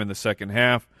went to him in the second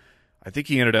half. I think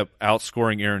he ended up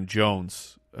outscoring Aaron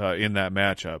Jones in that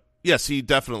matchup. Yes, he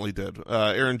definitely did.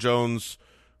 Aaron Jones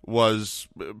was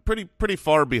pretty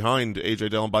far behind A.J.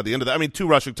 Dillon by the end of that. 2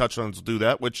 rushing touchdowns will do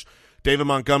that, which David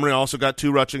Montgomery also got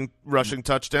 2 rushing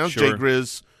touchdowns. Sure. Jay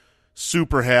Grizz,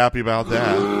 super happy about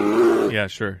that. Yeah,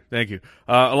 sure. Thank you.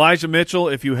 Elijah Mitchell,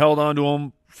 if you held on to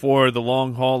him for the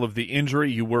long haul of the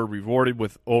injury. You were rewarded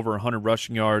with over 100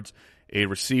 rushing yards, a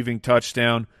receiving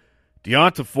touchdown.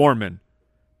 D'Onta Foreman.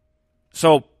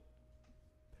 So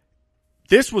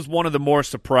this was one of the more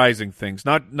surprising things,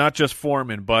 not just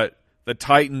Foreman, but the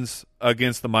Titans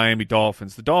against the Miami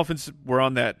Dolphins. The Dolphins were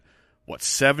on that,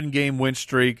 7-game win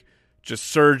streak, just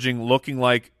surging, looking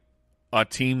like a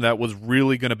team that was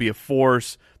really going to be a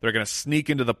force. They're going to sneak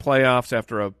into the playoffs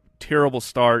after a terrible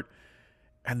start.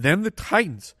 And then the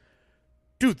Titans.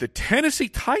 Dude, the Tennessee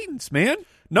Titans, man.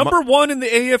 Number one in the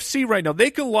AFC right now. They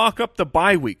can lock up the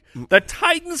bye week. The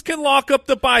Titans can lock up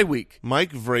the bye week.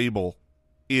 Mike Vrabel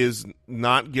is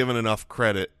not given enough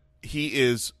credit. He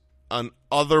is an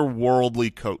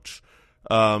otherworldly coach.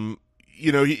 There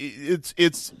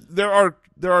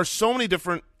are so many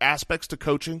different aspects to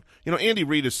coaching. Andy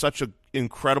Reid is such an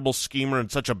incredible schemer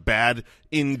and such a bad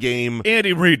in-game.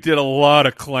 Andy Reid did a lot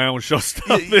of clown show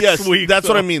stuff this week. That's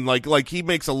what I mean. Like he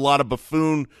makes a lot of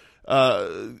buffoon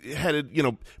headed.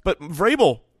 But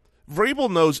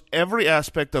Vrabel knows every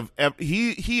aspect of.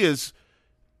 He is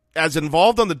as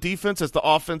involved on the defense as the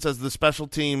offense, as the special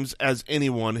teams, as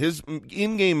anyone. His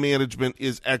in-game management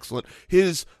is excellent.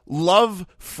 His love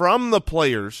from the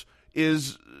players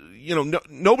is,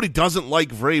 nobody doesn't like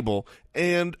Vrabel,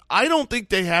 and I don't think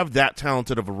they have that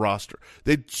talented of a roster.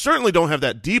 They certainly don't have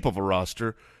that deep of a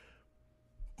roster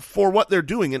for what they're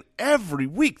doing, and every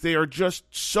week they are just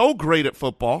so great at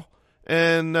football,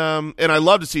 and I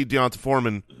love to see D'Onta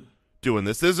Foreman doing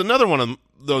this. There's another one of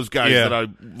those guys that I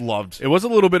loved. It was a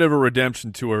little bit of a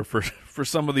redemption tour for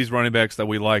some of these running backs that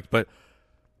we liked, but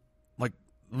like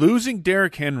losing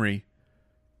Derrick Henry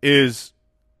is,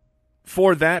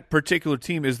 for that particular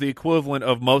team, is the equivalent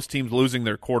of most teams losing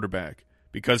their quarterback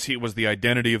because he was the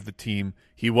identity of the team.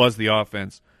 He was the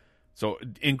offense. So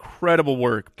incredible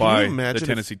work by the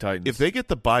Tennessee Titans. If they get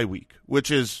the bye week, which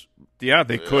is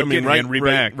they could get Henry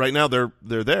back. Right now they're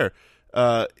there.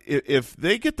 If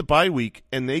they get the bye week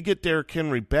and they get Derrick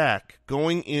Henry back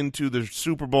going into the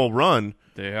Super Bowl run,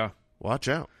 watch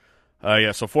out.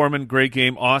 So Foreman, great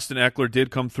game. Austin Eckler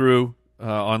did come through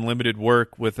on limited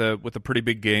work with a pretty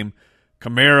big game.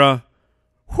 Kamara,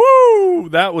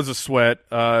 that was a sweat.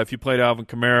 If you played Alvin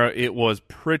Kamara, it was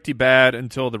pretty bad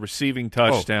until the receiving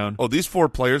touchdown. Oh, these four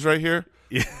players right here?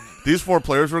 Yeah. These four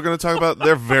players we're going to talk about,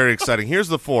 they're very exciting. Here's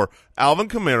the four. Alvin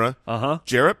Kamara,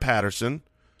 Jarrett Patterson,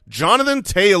 Jonathan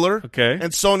Taylor,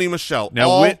 and Sony Michel.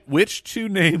 Now, which two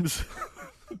names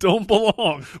don't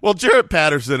belong? Well, Jarrett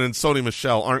Patterson and Sony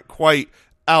Michel aren't quite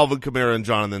Alvin Kamara and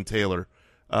Jonathan Taylor.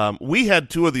 We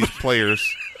had two of these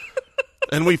players,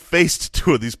 and we faced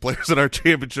two of these players in our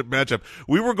championship matchup.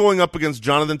 We were going up against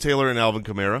Jonathan Taylor and Alvin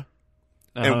Kamara,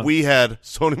 and we had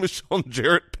Sony Michel and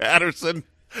Jarrett Patterson,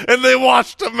 and they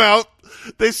washed them out.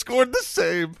 They scored the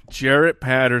same. Jarrett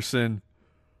Patterson,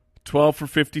 12 for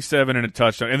 57 and a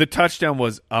touchdown. And the touchdown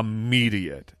was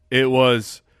immediate. It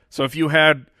was – so if you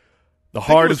had the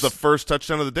hardest – it was the first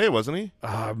touchdown of the day, wasn't he?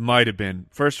 Might have been.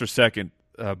 First or second.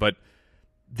 But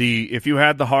if you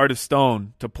had the hardest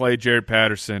stone to play Jarrett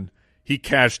Patterson, he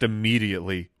cashed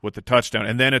immediately with the touchdown.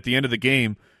 And then at the end of the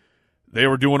game, they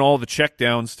were doing all the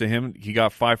checkdowns to him. He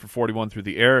got 5 for 41 through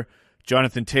the air.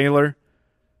 Jonathan Taylor –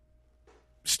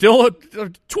 still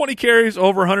 20 carries,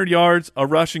 over 100 yards, a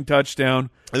rushing touchdown.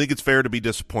 I think it's fair to be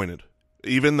disappointed,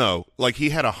 even though he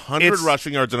had 100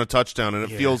 rushing yards and a touchdown, and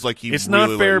it feels like he. It's really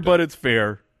not fair, but it's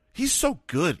fair. He's so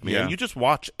good, man. Yeah. You just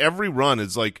watch every run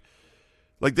is like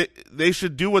they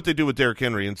should do what they do with Derrick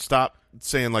Henry and stop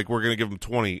saying we're going to give him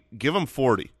 20, give him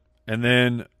 40. And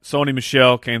then Sony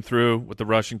Michel came through with the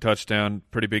rushing touchdown,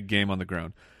 pretty big game on the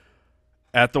ground.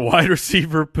 At the wide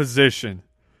receiver position,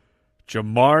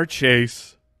 Jamar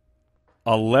Chase,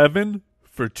 11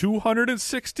 for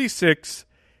 266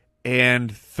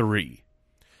 and 3.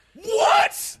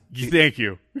 What? Thank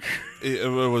you. It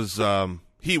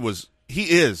was he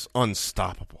is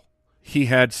unstoppable. He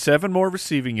had 7 more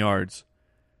receiving yards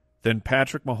than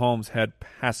Patrick Mahomes had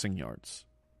passing yards.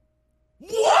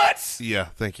 What? Yeah,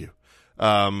 thank you.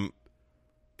 I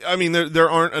mean, there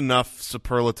aren't enough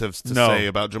superlatives to say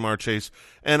about Jamar Chase,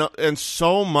 and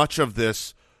so much of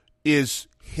this is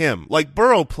him.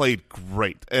 Burrow played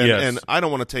great, and I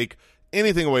don't want to take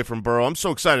anything away from Burrow. I'm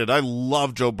so excited. I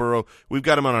love Joe Burrow. We've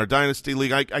got him on our Dynasty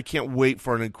League. I can't wait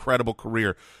for an incredible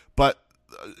career. But,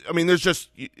 I mean,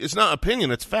 it's not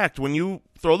opinion, it's fact. When you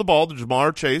throw the ball to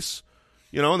Jamar Chase,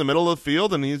 in the middle of the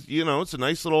field, and he's, it's a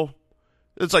nice little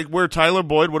 – it's like where Tyler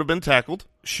Boyd would have been tackled.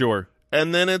 Sure.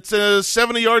 And then it's a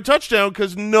 70-yard touchdown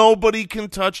because nobody can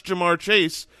touch Jamar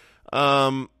Chase.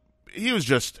 He was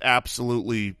just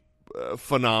absolutely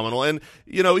phenomenal. And,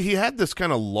 he had this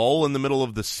kind of lull in the middle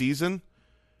of the season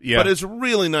Yeah. But it's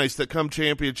really nice that come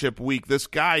championship week, this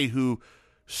guy who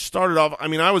started off, I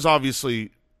mean, I was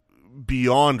obviously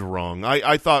beyond wrong.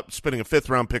 I thought spending a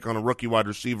 5th-round pick on a rookie wide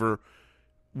receiver,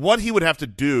 what he would have to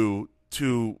do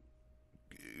to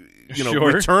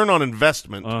return on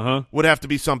investment would have to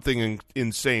be something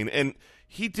insane. And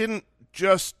he didn't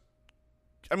just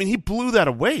 – I mean, he blew that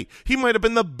away. He might have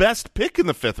been the best pick in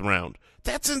the 5th round.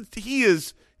 He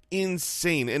is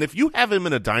insane. And if you have him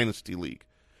in a dynasty league,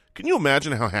 can you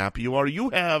imagine how happy you are?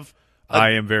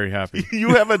 I am very happy.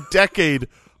 You have a decade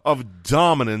of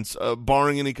dominance,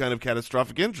 barring any kind of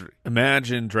catastrophic injury.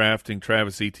 Imagine drafting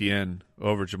Travis Etienne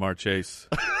over Jamar Chase.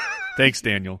 Thanks,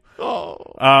 Daniel. Oh.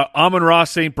 Amon-Ra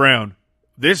St. Brown.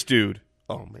 This dude.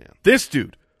 Oh, man. This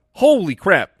dude. Holy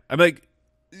crap. I'm like,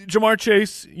 Jamar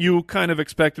Chase, you kind of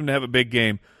expect him to have a big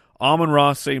game.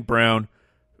 Amon-Ra St. Brown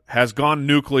has gone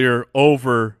nuclear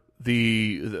over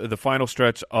the final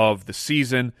stretch of the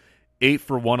season. 8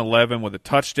 for 111 with a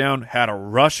touchdown, had a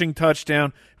rushing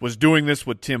touchdown, was doing this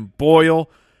with Tim Boyle.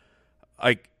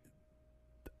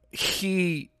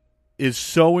 He is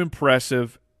so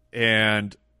impressive,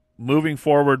 and moving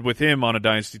forward with him on a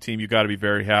dynasty team, you got to be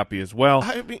very happy as well.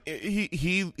 I mean,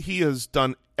 he has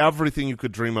done everything you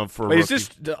could dream of for a rookie. Is this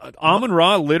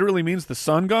Amon-Ra literally means the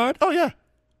sun god? Oh, yeah.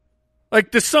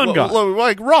 Like the sun god.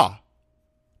 Like Ra.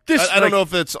 I don't like, know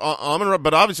if it's Amon-Ra,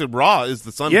 but obviously Ra is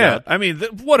the sun god. Yeah, I mean,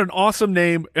 what an awesome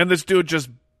name, and this dude just,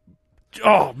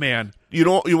 oh, man. You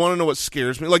want to know what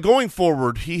scares me? Like, going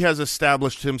forward, he has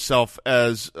established himself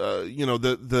as,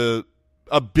 a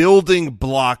building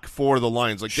block for the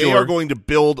Lions. Like, They are going to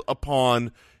build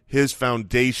upon his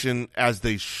foundation as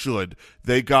they should.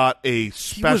 They got a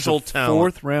special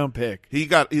talent. 4th-round pick. He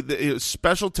got a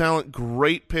special talent,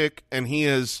 great pick, and he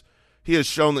has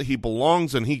shown that he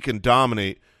belongs and he can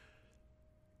dominate.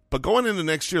 But going into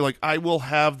next year, like, I will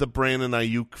have the Brandon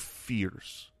Ayuk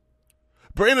fears.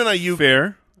 Brandon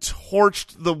Ayuk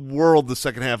torched the world the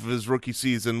second half of his rookie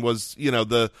season. Was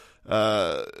the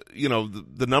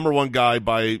number one guy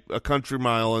by a country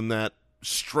mile in that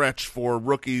stretch for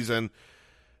rookies. And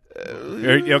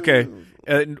okay,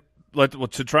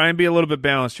 to try and be a little bit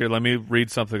balanced here, let me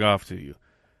read something off to you.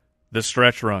 The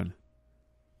stretch run: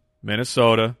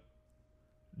 Minnesota,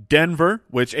 Denver,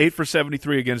 which 8 for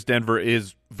 73 against Denver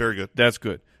is very good. That's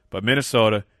good. But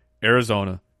Minnesota,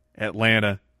 Arizona,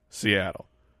 Atlanta, Seattle.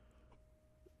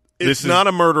 It's not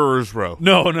a murderer's row.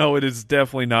 No, it is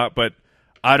definitely not. But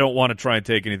I don't want to try and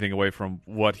take anything away from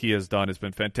what he has done. It's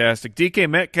been fantastic. DK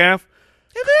Metcalf,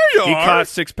 he caught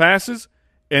 6 passes,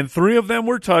 and 3 of them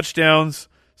were touchdowns.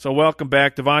 So welcome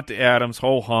back. Devontae Adams,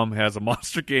 ho-hum, has a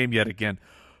monster game yet again.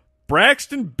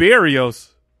 Braxton Berrios.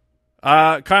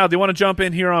 Kyle, do you want to jump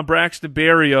in here on Braxton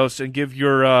Berrios and give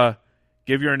your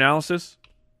analysis?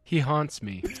 He haunts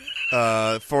me.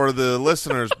 For the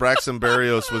listeners, Braxton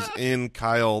Berrios was in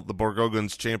Kyle the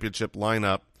Borgogan's championship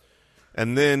lineup,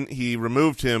 and then he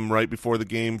removed him right before the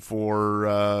game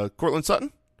for Cortland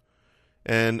Sutton,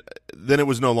 and then it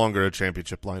was no longer a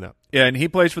championship lineup. Yeah, and he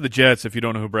plays for the Jets, if you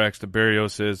don't know who Braxton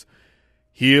Berrios is.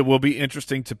 He will be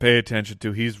interesting to pay attention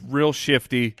to. He's real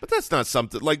shifty. But that's not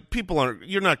something, like,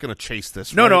 you're not going to chase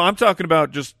this, No, right? no, I'm talking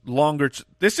about just longer.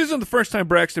 This isn't the first time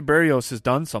Braxton Berrios has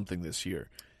done something this year.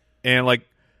 And, like,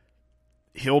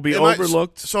 he'll be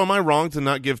overlooked. So am I wrong to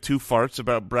not give 2 farts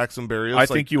about Braxton Berrios? I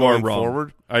think you are wrong.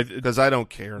 Forward? Because I don't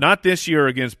care. Not this year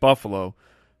against Buffalo,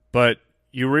 but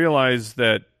you realize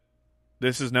that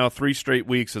this is now 3 straight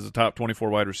weeks as a top 24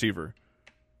 wide receiver.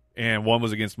 And one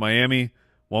was against Miami,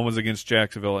 one was against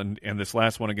Jacksonville, and this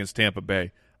last one against Tampa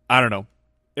Bay. I don't know.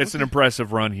 It's an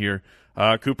impressive run here.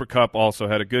 Cooper Kupp also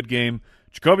had a good game.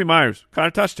 Jacoby Myers caught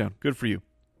a touchdown. Good for you.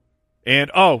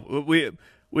 And,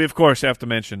 we of course have to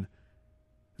mention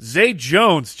Zay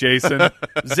Jones, Jason.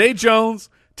 Zay Jones,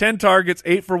 10 targets,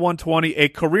 8 for 120, a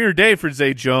career day for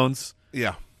Zay Jones.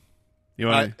 Yeah.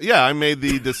 I made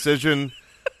the decision.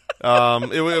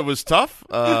 It was tough,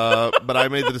 but I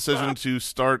made the decision to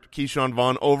start Keyshawn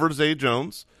Vaughn over Zay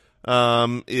Jones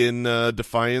in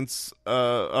defiance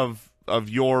of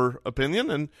your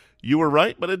opinion, and you were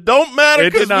right, but it don't matter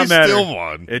because we still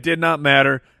won. It did not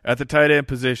matter at the tight end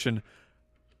position.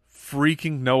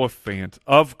 Freaking Noah Fant,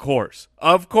 of course,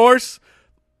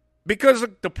 because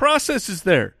the process is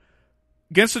there.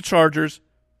 Against the Chargers,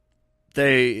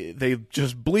 they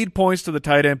just bleed points to the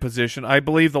tight end position. I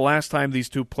believe the last time these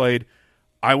two played,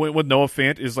 I went with Noah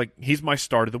Fant. He's my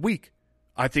start of the week.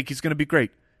 I think he's going to be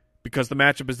great because the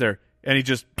matchup is there, and he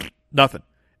just nothing.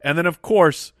 And then of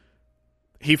course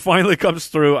he finally comes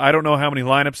through. I don't know how many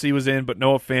lineups he was in, but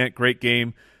Noah Fant, great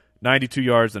game, 92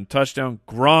 yards and touchdown.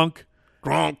 Gronk.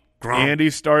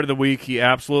 Andy's start of the week. He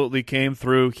absolutely came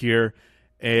through here.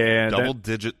 And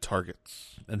double-digit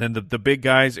targets. And then the big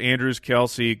guys, Andrews,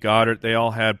 Kelsey, Goddard, they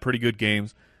all had pretty good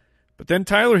games. But then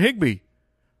Tyler Higbee.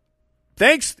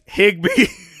 Thanks, Higbee.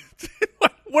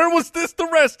 Where was this the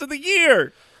rest of the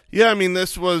year? Yeah, I mean,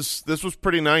 this was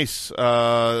pretty nice.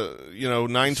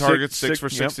 9 targets, 6 for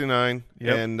 69.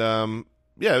 Yep. And,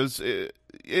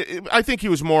 I think he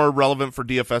was more relevant for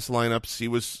DFS lineups. He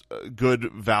was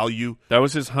good value. That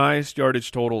was his highest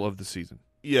yardage total of the season.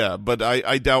 Yeah, but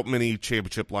I doubt many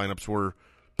championship lineups were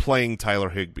playing Tyler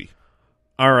Higbee.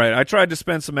 All right, I tried to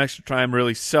spend some extra time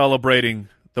really celebrating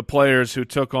the players who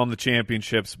took home the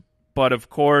championships, but of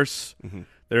course,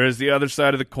 there is the other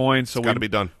side of the coin. So it's got to be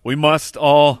done. We must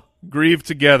all grieve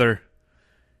together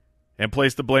and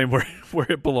place the blame where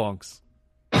it belongs.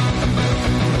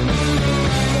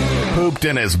 Pooped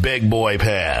in his big boy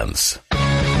pants.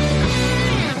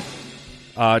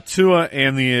 Tua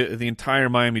and the entire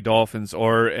Miami Dolphins,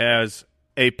 or as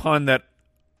a pun that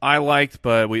I liked,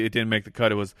 but it didn't make the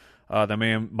cut, it was the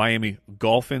Miami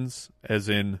Golfins, as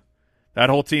in that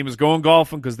whole team is going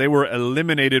golfing because they were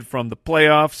eliminated from the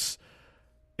playoffs,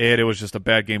 and it was just a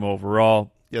bad game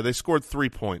overall. Yeah, they scored 3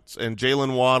 points, and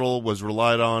Jalen Waddle was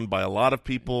relied on by a lot of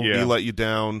people. Yeah. He let you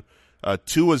down.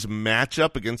 Tua's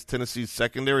matchup against Tennessee's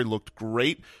secondary looked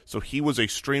great, so he was a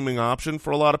streaming option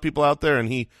for a lot of people out there, and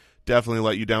he definitely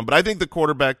let you down. But I think there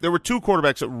were 2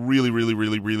 quarterbacks that really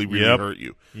hurt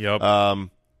you. Yep.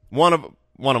 One of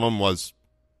them was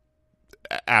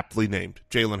aptly named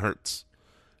Jalen Hurts.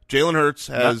 Jalen Hurts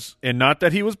has not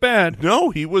that he was bad. No,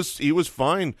 he was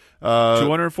fine.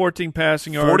 214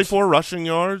 passing yards, 44 rushing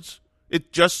yards.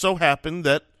 It just so happened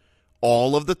that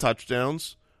all of the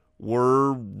touchdowns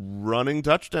were running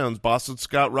touchdowns. Boston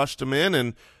Scott rushed him in,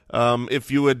 and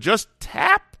if you had just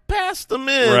tapped past them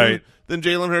in, right, then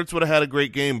Jalen Hurts would have had a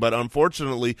great game. But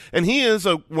unfortunately, and he is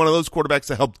one of those quarterbacks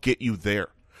that helped get you there.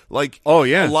 Like, oh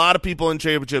yeah, a lot of people in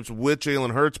championships with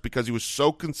Jalen Hurts because he was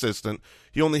so consistent.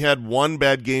 He only had one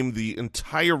bad game the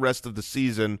entire rest of the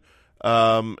season,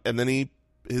 and then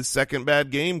his second bad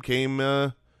game came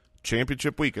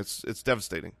championship week. It's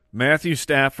devastating. Matthew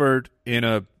Stafford in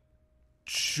the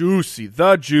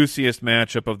juiciest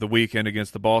matchup of the weekend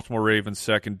against the Baltimore Ravens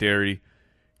secondary.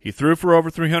 He threw for over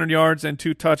 300 yards and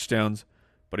 2 touchdowns,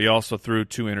 but he also threw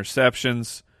 2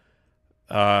 interceptions.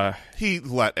 He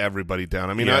let everybody down.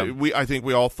 I mean, yeah. I think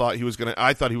we all thought he was going to –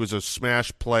 I thought he was a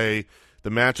smash play. The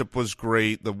matchup was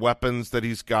great. The weapons that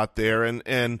he's got there.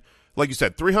 And like you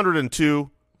said,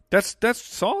 302. That's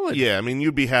solid. Yeah, I mean,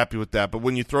 you'd be happy with that. But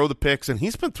when you throw the picks – and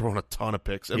he's been throwing a ton of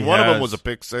picks. And one of them was a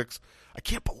pick 6. I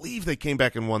can't believe they came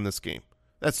back and won this game.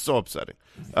 That's so upsetting.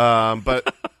 Yeah,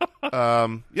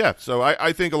 so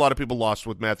I think a lot of people lost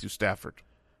with Matthew Stafford.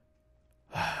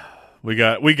 We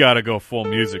got to go full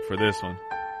music for this one.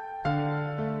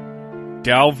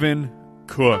 Dalvin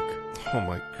Cook. Oh,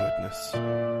 my goodness.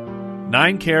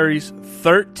 9 carries,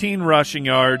 13 rushing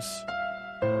yards,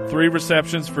 3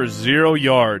 receptions for 0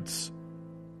 yards.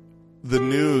 The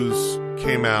news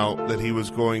came out that he was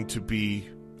going to be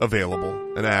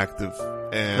available and active.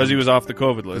 Because he was off the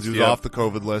COVID list. Because he was off the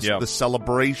COVID list. Yep. The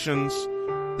celebrations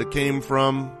that came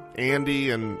from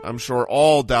Andy and I'm sure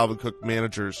all Dalvin Cook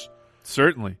managers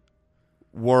certainly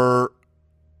were –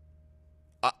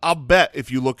 I'll bet if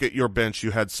you look at your bench,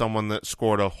 you had someone that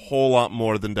scored a whole lot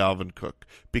more than Dalvin Cook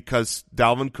because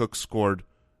Dalvin Cook scored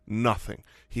nothing.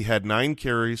 He had 9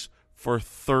 carries for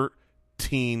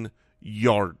 13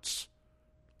 yards.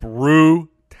 Brutal.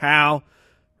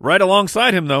 Right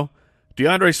alongside him, though,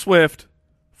 DeAndre Swift,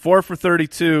 4 for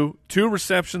 32, 2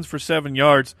 receptions for 7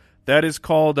 yards. That is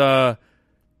called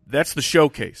that's the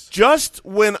showcase. Just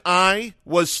when I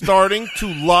was starting to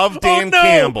love Dan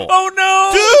Campbell. Oh,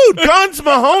 no. Dude, Guns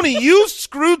Mahoney, you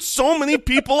screwed so many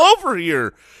people over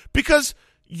here because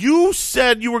you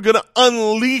said you were going to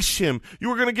unleash him. You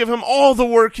were going to give him all the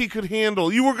work he could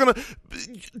handle. You were going to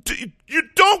 – you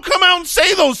don't come out and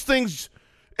say those things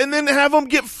and then have him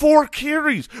get 4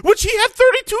 carries, which he had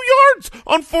 32 yards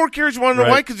on 4 carries. You want to know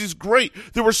why? Because he's great.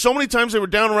 There were so many times they were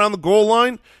down around the goal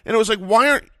line, and it was like, why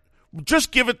aren't –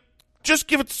 just give it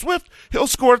to Swift. He'll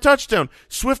score a touchdown.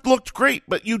 Swift looked great,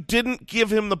 but you didn't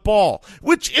give him the ball,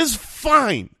 which is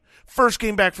fine. First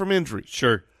game back from injury.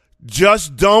 Sure.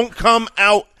 Just don't come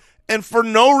out and for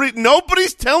no reason.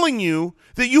 Nobody's telling you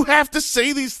that you have to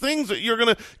say these things, that you're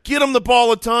going to get him the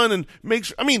ball a ton and make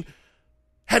sure. I mean,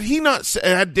 had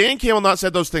Dan Campbell not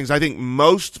said those things, I think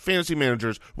most fantasy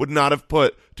managers would not have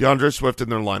put DeAndre Swift in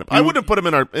their lineup. I wouldn't have put him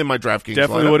in my DraftKings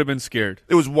definitely lineup. Would have been scared.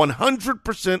 It was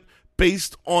 100%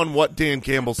 based on what Dan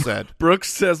Campbell said.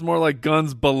 Brooks says more like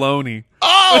Guns baloney.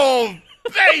 Oh,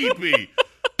 baby.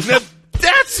 Now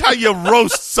That's how you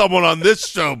roast someone on this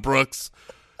show, Brooks.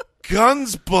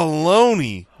 Guns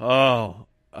baloney. Oh,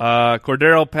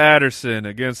 Cordero Patterson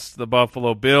against the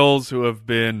Buffalo Bills, who have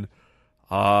been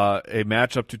a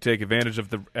matchup to take advantage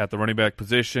of at the running back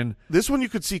position. This one you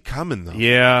could see coming, though.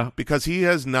 Yeah. Because he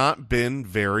has not been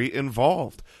very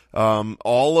involved.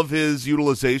 All of his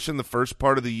utilization the first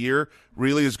part of the year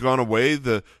really has gone away.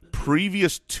 The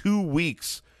previous 2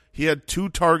 weeks, he had 2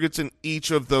 targets in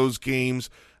each of those games.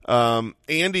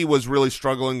 Andy was really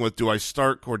struggling with, do I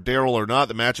start Cordero or not?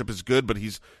 The matchup is good, but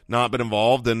he's not been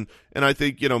involved. And I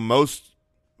think, most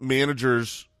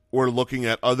managers were looking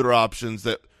at other options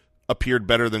that appeared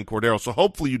better than Cordero. So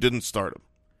hopefully you didn't start him.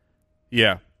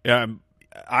 Yeah.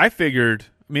 I figured,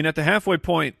 at the halfway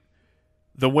point,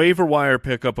 the waiver wire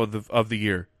pickup of the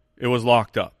year, it was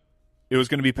locked up. It was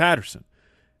going to be Patterson.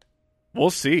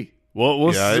 We'll see.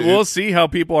 We'll see how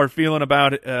people are feeling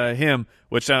about him,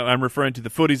 which I'm referring to the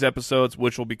Footies episodes,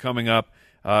 which will be coming up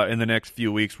in the next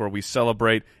few weeks, where we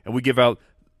celebrate and we give out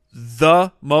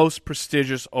the most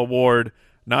prestigious award,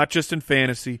 not just in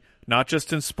fantasy, not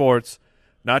just in sports,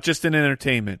 not just in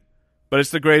entertainment, but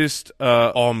it's the greatest.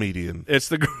 All median. It's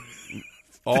the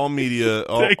all media.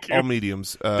 All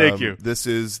mediums. Thank you. This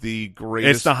is the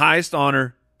greatest. It's the highest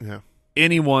honor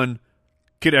anyone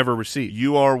could ever receive.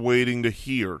 You are waiting to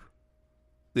hear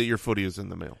that your footy is in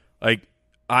the mail. Like,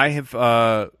 I have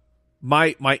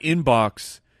my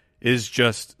inbox is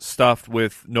just stuffed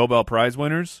with Nobel Prize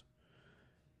winners,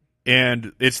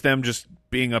 and it's them just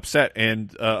being upset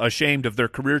and ashamed of their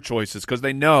career choices because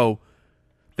they know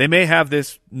they may have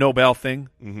this Nobel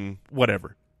thing,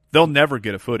 whatever. They'll never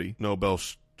get a footy. Nobel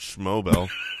schmobel.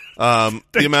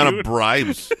 The amount of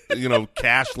bribes,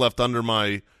 cash left under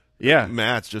my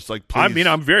mats, just like, please.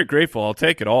 I'm very grateful. I'll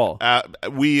take it all.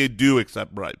 We do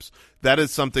accept bribes. That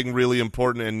is something really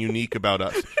important and unique about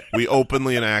us. We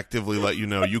openly and actively let you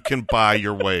know you can buy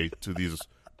your way to these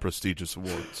prestigious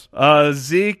awards.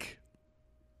 Zeke.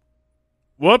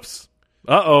 Whoops.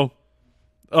 Uh-oh.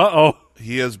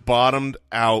 He has bottomed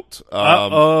out.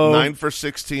 9 for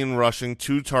 16 rushing,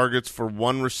 2 targets for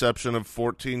 1 reception of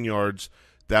 14 yards.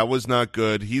 That was not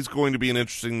good. He's going to be an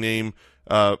interesting name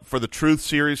for the Truth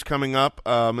Series coming up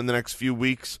in the next few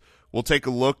weeks. We'll take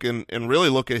a look and really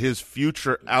look at his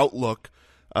future outlook.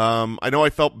 I know I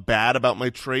felt bad about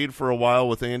my trade for a while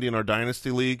with Andy in our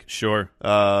Dynasty League. Sure.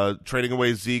 Trading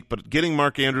away Zeke, but getting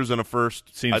Mark Andrews in a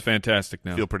first seems fantastic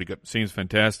now. Feel pretty good. Seems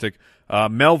fantastic.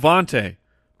 Melvante,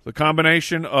 the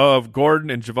combination of Gordon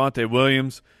and Javonte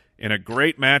Williams in a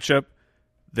great matchup.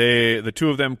 The two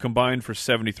of them combined for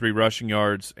 73 rushing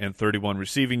yards and 31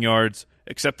 receiving yards,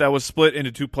 except that was split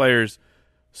into 2 players.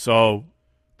 So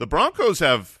the Broncos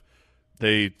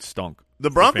they stunk. The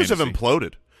Broncos have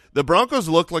imploded. The Broncos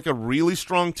looked like a really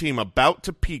strong team about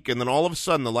to peak, and then all of a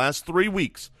sudden, the last 3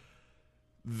 weeks,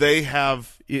 they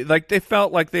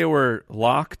felt like they were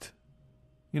locked,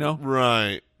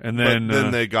 Right. And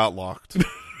then they got locked.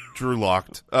 Drew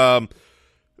locked. But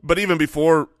even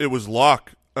before it was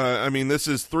lock, this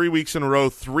is 3 weeks in a row,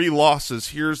 3 losses.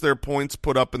 Here's their points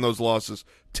put up in those losses.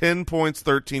 10 points,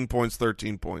 13 points,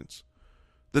 13 points.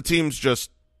 The team's just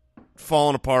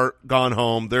fallen apart, gone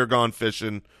home. They're gone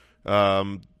fishing.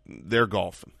 They're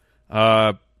golfing.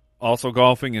 Also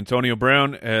golfing, Antonio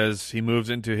Brown, as he moves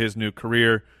into his new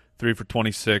career, 3 for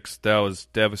 26. That was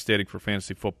devastating for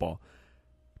fantasy football.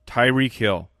 Tyreek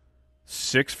Hill,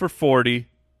 6 for 40,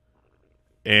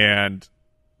 and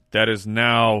that is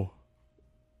now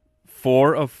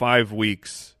 4 of 5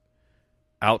 weeks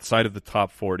outside of the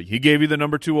top 40. He gave you the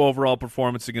number 2 overall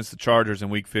performance against the Chargers in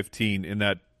Week 15 in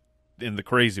the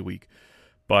crazy week.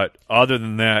 But other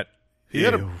than that, he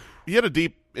had a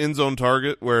deep end zone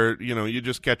target where you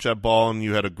just catch that ball and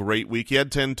you had a great week. He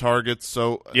had 10 targets.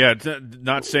 So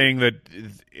not saying that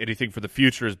anything for the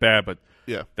future is bad, but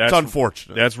it's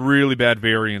unfortunate. That's really bad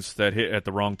variance that hit at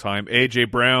the wrong time. A.J.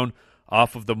 Brown,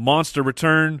 off of the monster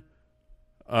return,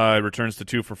 returns to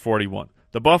 2 for 41.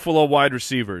 The Buffalo wide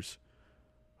receivers,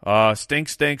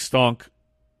 stunk,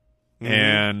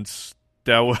 and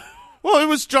that was. Well, it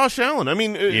was Josh Allen.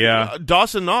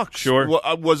 Dawson Knox sure.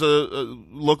 was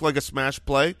looked like a smash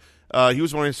play. He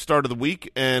was one of the start of the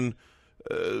week, and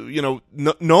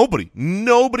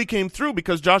nobody came through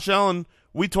because Josh Allen.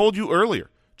 We told you earlier,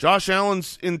 Josh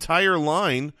Allen's entire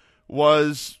line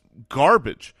was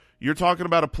garbage. You're talking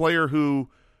about a player who,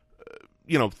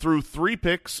 threw 3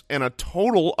 picks and a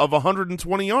total of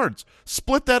 120 yards.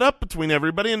 Split that up between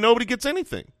everybody, and nobody gets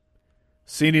anything.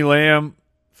 CeeDee Lamb,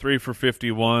 3 for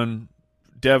 51.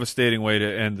 Devastating way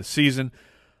to end the season.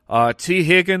 T.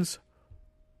 Higgins,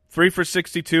 3 for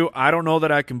 62. I don't know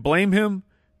that I can blame him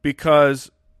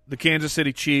because the Kansas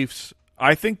City Chiefs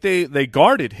I think they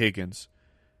guarded Higgins,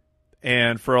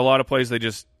 and for a lot of plays they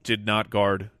just did not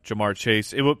guard Jamar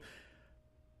Chase.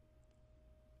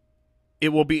 It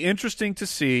will be interesting to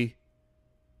see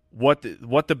what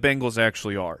the Bengals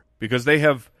actually are, because they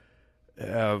have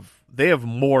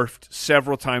morphed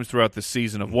several times throughout the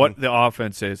season of what the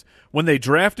offense is. When they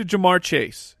drafted Jamar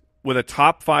Chase with a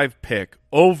top 5 pick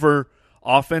over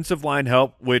offensive line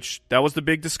help, which that was the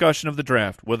big discussion of the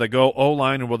draft. Will they go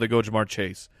O-line or will they go Jamar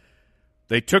Chase?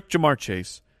 They took Jamar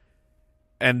Chase,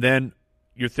 and then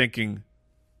you're thinking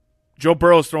Joe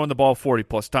Burrow's throwing the ball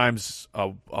 40-plus times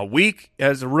a week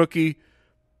as a rookie.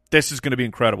 This is going to be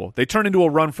incredible. They turn into a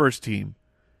run-first team.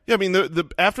 Yeah, I mean,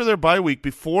 after their bye week,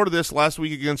 before this last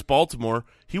week against Baltimore,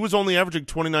 he was only averaging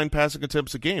 29 passing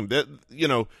attempts a game.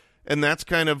 And that's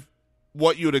kind of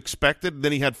what you had expected.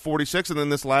 Then he had 46, and then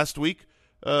this last week,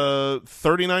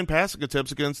 39 passing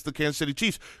attempts against the Kansas City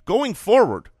Chiefs. Going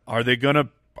forward, are they going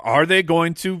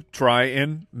to try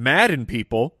and madden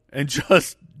people and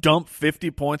just dump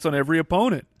 50 points on every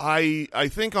opponent? I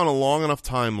think on a long enough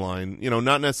timeline,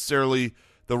 not necessarily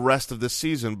the rest of this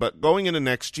season, but going into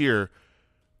next year,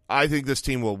 I think this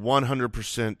team will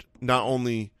 100% not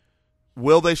only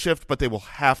will they shift, but they will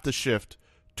have to shift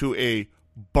to a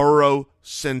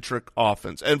Burrow-centric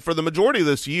offense. And for the majority of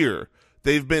this year,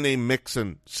 they've been a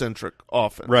Mixon-centric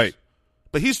offense. Right.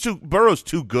 But Burrow's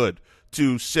too good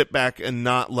to sit back and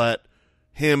not let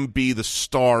him be the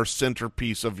star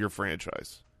centerpiece of your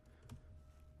franchise.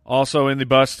 Also in the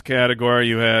bust category,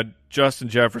 you had Justin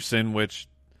Jefferson, which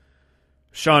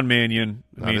Sean Mannion.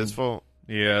 Not his fault.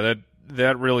 Yeah,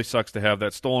 that really sucks to have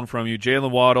that stolen from you.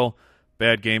 Jalen Waddle,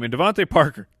 bad game. And Devontae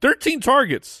Parker, 13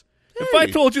 targets. Hey. If I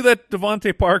told you that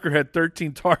Devontae Parker had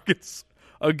 13 targets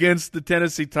against the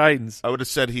Tennessee Titans, I would have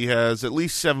said he has at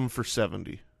least 7 for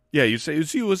 70. Yeah, you say,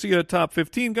 was he a top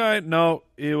 15 guy? No,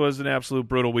 it was an absolute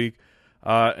brutal week.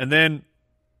 And then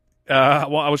I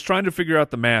was trying to figure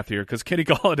out the math here because Kenny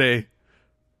Golladay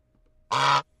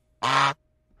had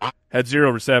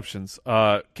 0 receptions.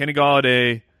 Kenny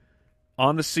Golladay,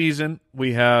 on the season,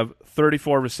 we have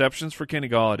 34 receptions for Kenny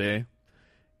Golladay,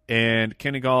 and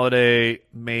Kenny Golladay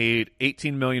made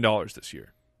 $18 million this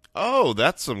year. Oh,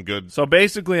 that's some good. So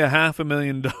basically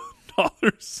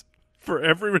 $500,000 for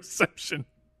every reception.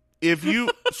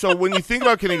 So when you think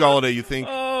about Kenny Golladay, you think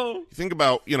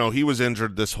about, he was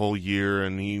injured this whole year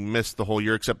and he missed the whole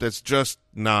year, except that's just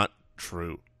not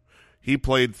true. He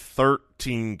played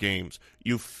 13 games.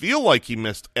 You feel like he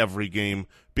missed every game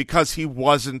because he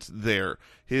wasn't there.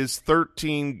 His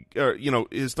 13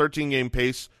 game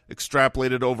pace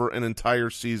extrapolated over an entire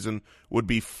season would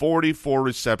be 44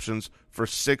 receptions for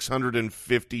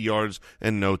 650 yards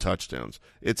and no touchdowns.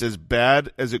 It's as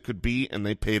bad as it could be, and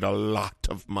they paid a lot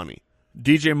of money.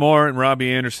 DJ Moore and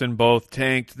Robbie Anderson both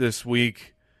tanked this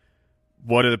week.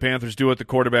 What do the Panthers do at the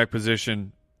quarterback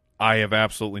position? I have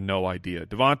absolutely no idea.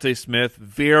 Devontae Smith,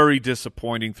 very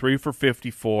disappointing, 3 for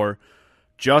 54.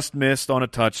 Just missed on a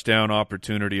touchdown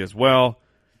opportunity as well.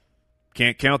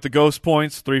 Can't count the ghost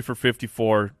points, 3 for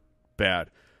 54. Bad.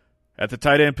 At the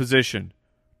tight end position,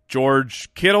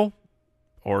 George Kittle,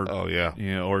 or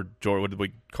George, what did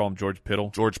we call him? George Pittle?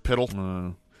 George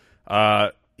Pittle.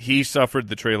 He suffered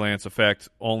the Trey Lance effect,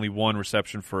 only 1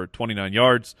 reception for 29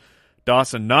 yards.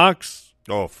 Dawson Knox.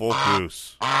 Oh, full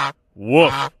goose.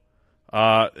 Woof.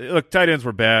 Look, tight ends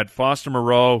were bad. Foster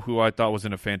Moreau, who I thought was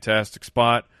in a fantastic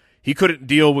spot, he couldn't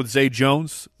deal with Zay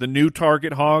Jones, the new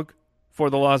target hog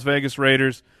for the Las Vegas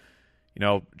Raiders.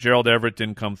 Gerald Everett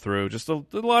didn't come through. Just a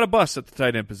lot of busts at the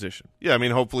tight end position. Yeah, I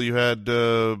mean, hopefully you had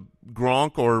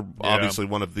Gronk or obviously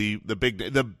one of the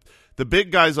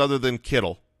big guys other than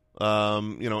Kittle.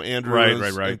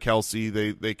 Andrews and Kelsey,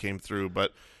 they came through.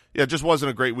 But, yeah, it just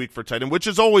wasn't a great week for tight end, which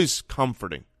is always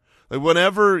comforting. Like,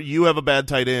 whenever you have a bad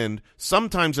tight end,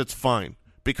 sometimes it's fine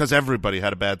because everybody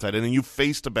had a bad tight end and you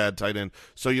faced a bad tight end.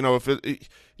 So,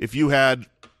 if you had,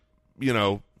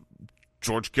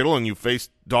 George Kittle and you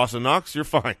faced Dawson Knox, you're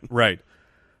fine. Right.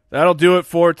 That'll do it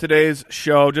for today's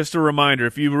show. Just a reminder,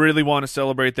 if you really want to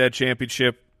celebrate that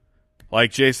championship,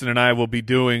 like Jason and I will be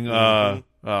doing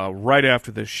right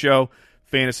after this show,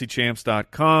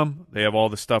 fantasychamps.com. They have all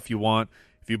the stuff you want.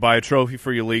 If you buy a trophy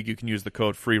for your league, you can use the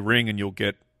code FREERING and you'll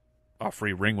get a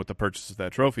free ring with the purchase of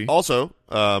that trophy. Also,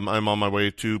 I'm on my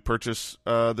way to purchase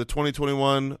the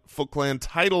 2021 Foot Clan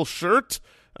title shirt.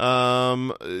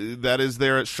 That is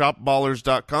there at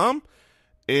shopballers.com.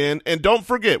 And don't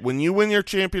forget, when you win your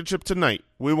championship tonight,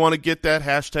 we want to get that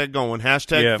hashtag going.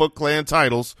 Hashtag Foot Clan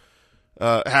titles.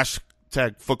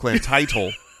 Hashtag Foot Clan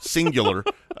title, singular.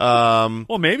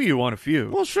 Well, maybe you want a few.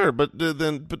 Well, sure, but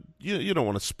you don't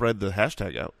want to spread the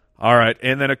hashtag out. All right,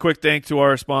 and then a quick thank to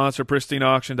our sponsor,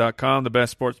 PristineAuction.com, the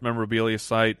best sports memorabilia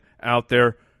site out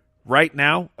there. Right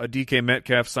now, a DK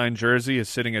Metcalf signed jersey is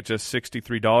sitting at just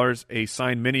 $63. A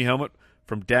signed mini helmet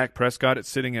from Dak Prescott is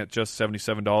sitting at just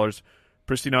 $77.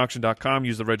 PristineAuction.com,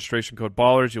 use the registration code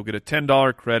BALLERS. You'll get a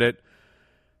 $10 credit.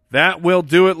 That will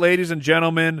do it, ladies and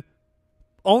gentlemen.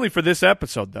 Only for this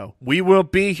episode, though. We will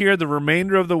be here the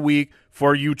remainder of the week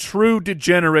for you true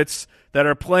degenerates that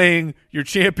are playing your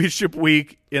championship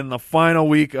week in the final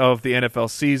week of the NFL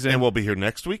season. And we'll be here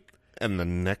next week, and the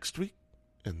next week,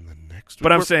 and the next week.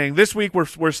 But I'm saying this week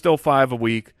we're still 5 a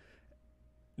week.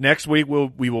 Next week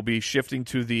we will be shifting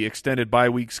to the extended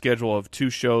bye-week schedule of 2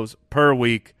 shows per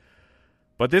week.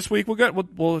 But this week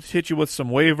we'll hit you with some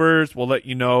waivers. We'll let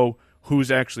you know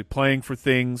who's actually playing for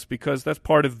things, because that's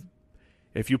part of,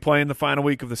 if you play in the final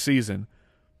week of the season.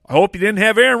 I hope you didn't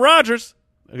have Aaron Rodgers,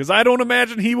 because I don't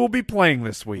imagine he will be playing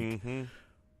this week. Mm-hmm.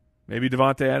 Maybe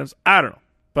Devontae Adams. I don't know.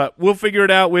 But we'll figure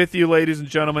it out with you, ladies and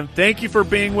gentlemen. Thank you for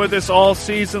being with us all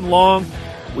season long.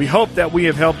 We hope that we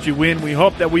have helped you win. We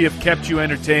hope that we have kept you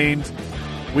entertained.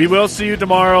 We will see you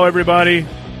tomorrow, everybody.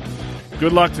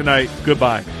 Good luck tonight.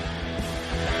 Goodbye.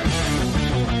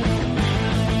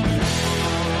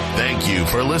 Thank you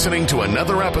for listening to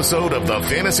another episode of the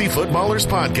Fantasy Footballers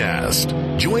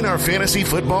Podcast. Join our fantasy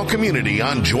football community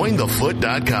on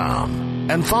jointhefoot.com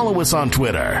and follow us on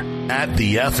Twitter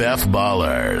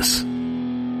 @TheFFBallers.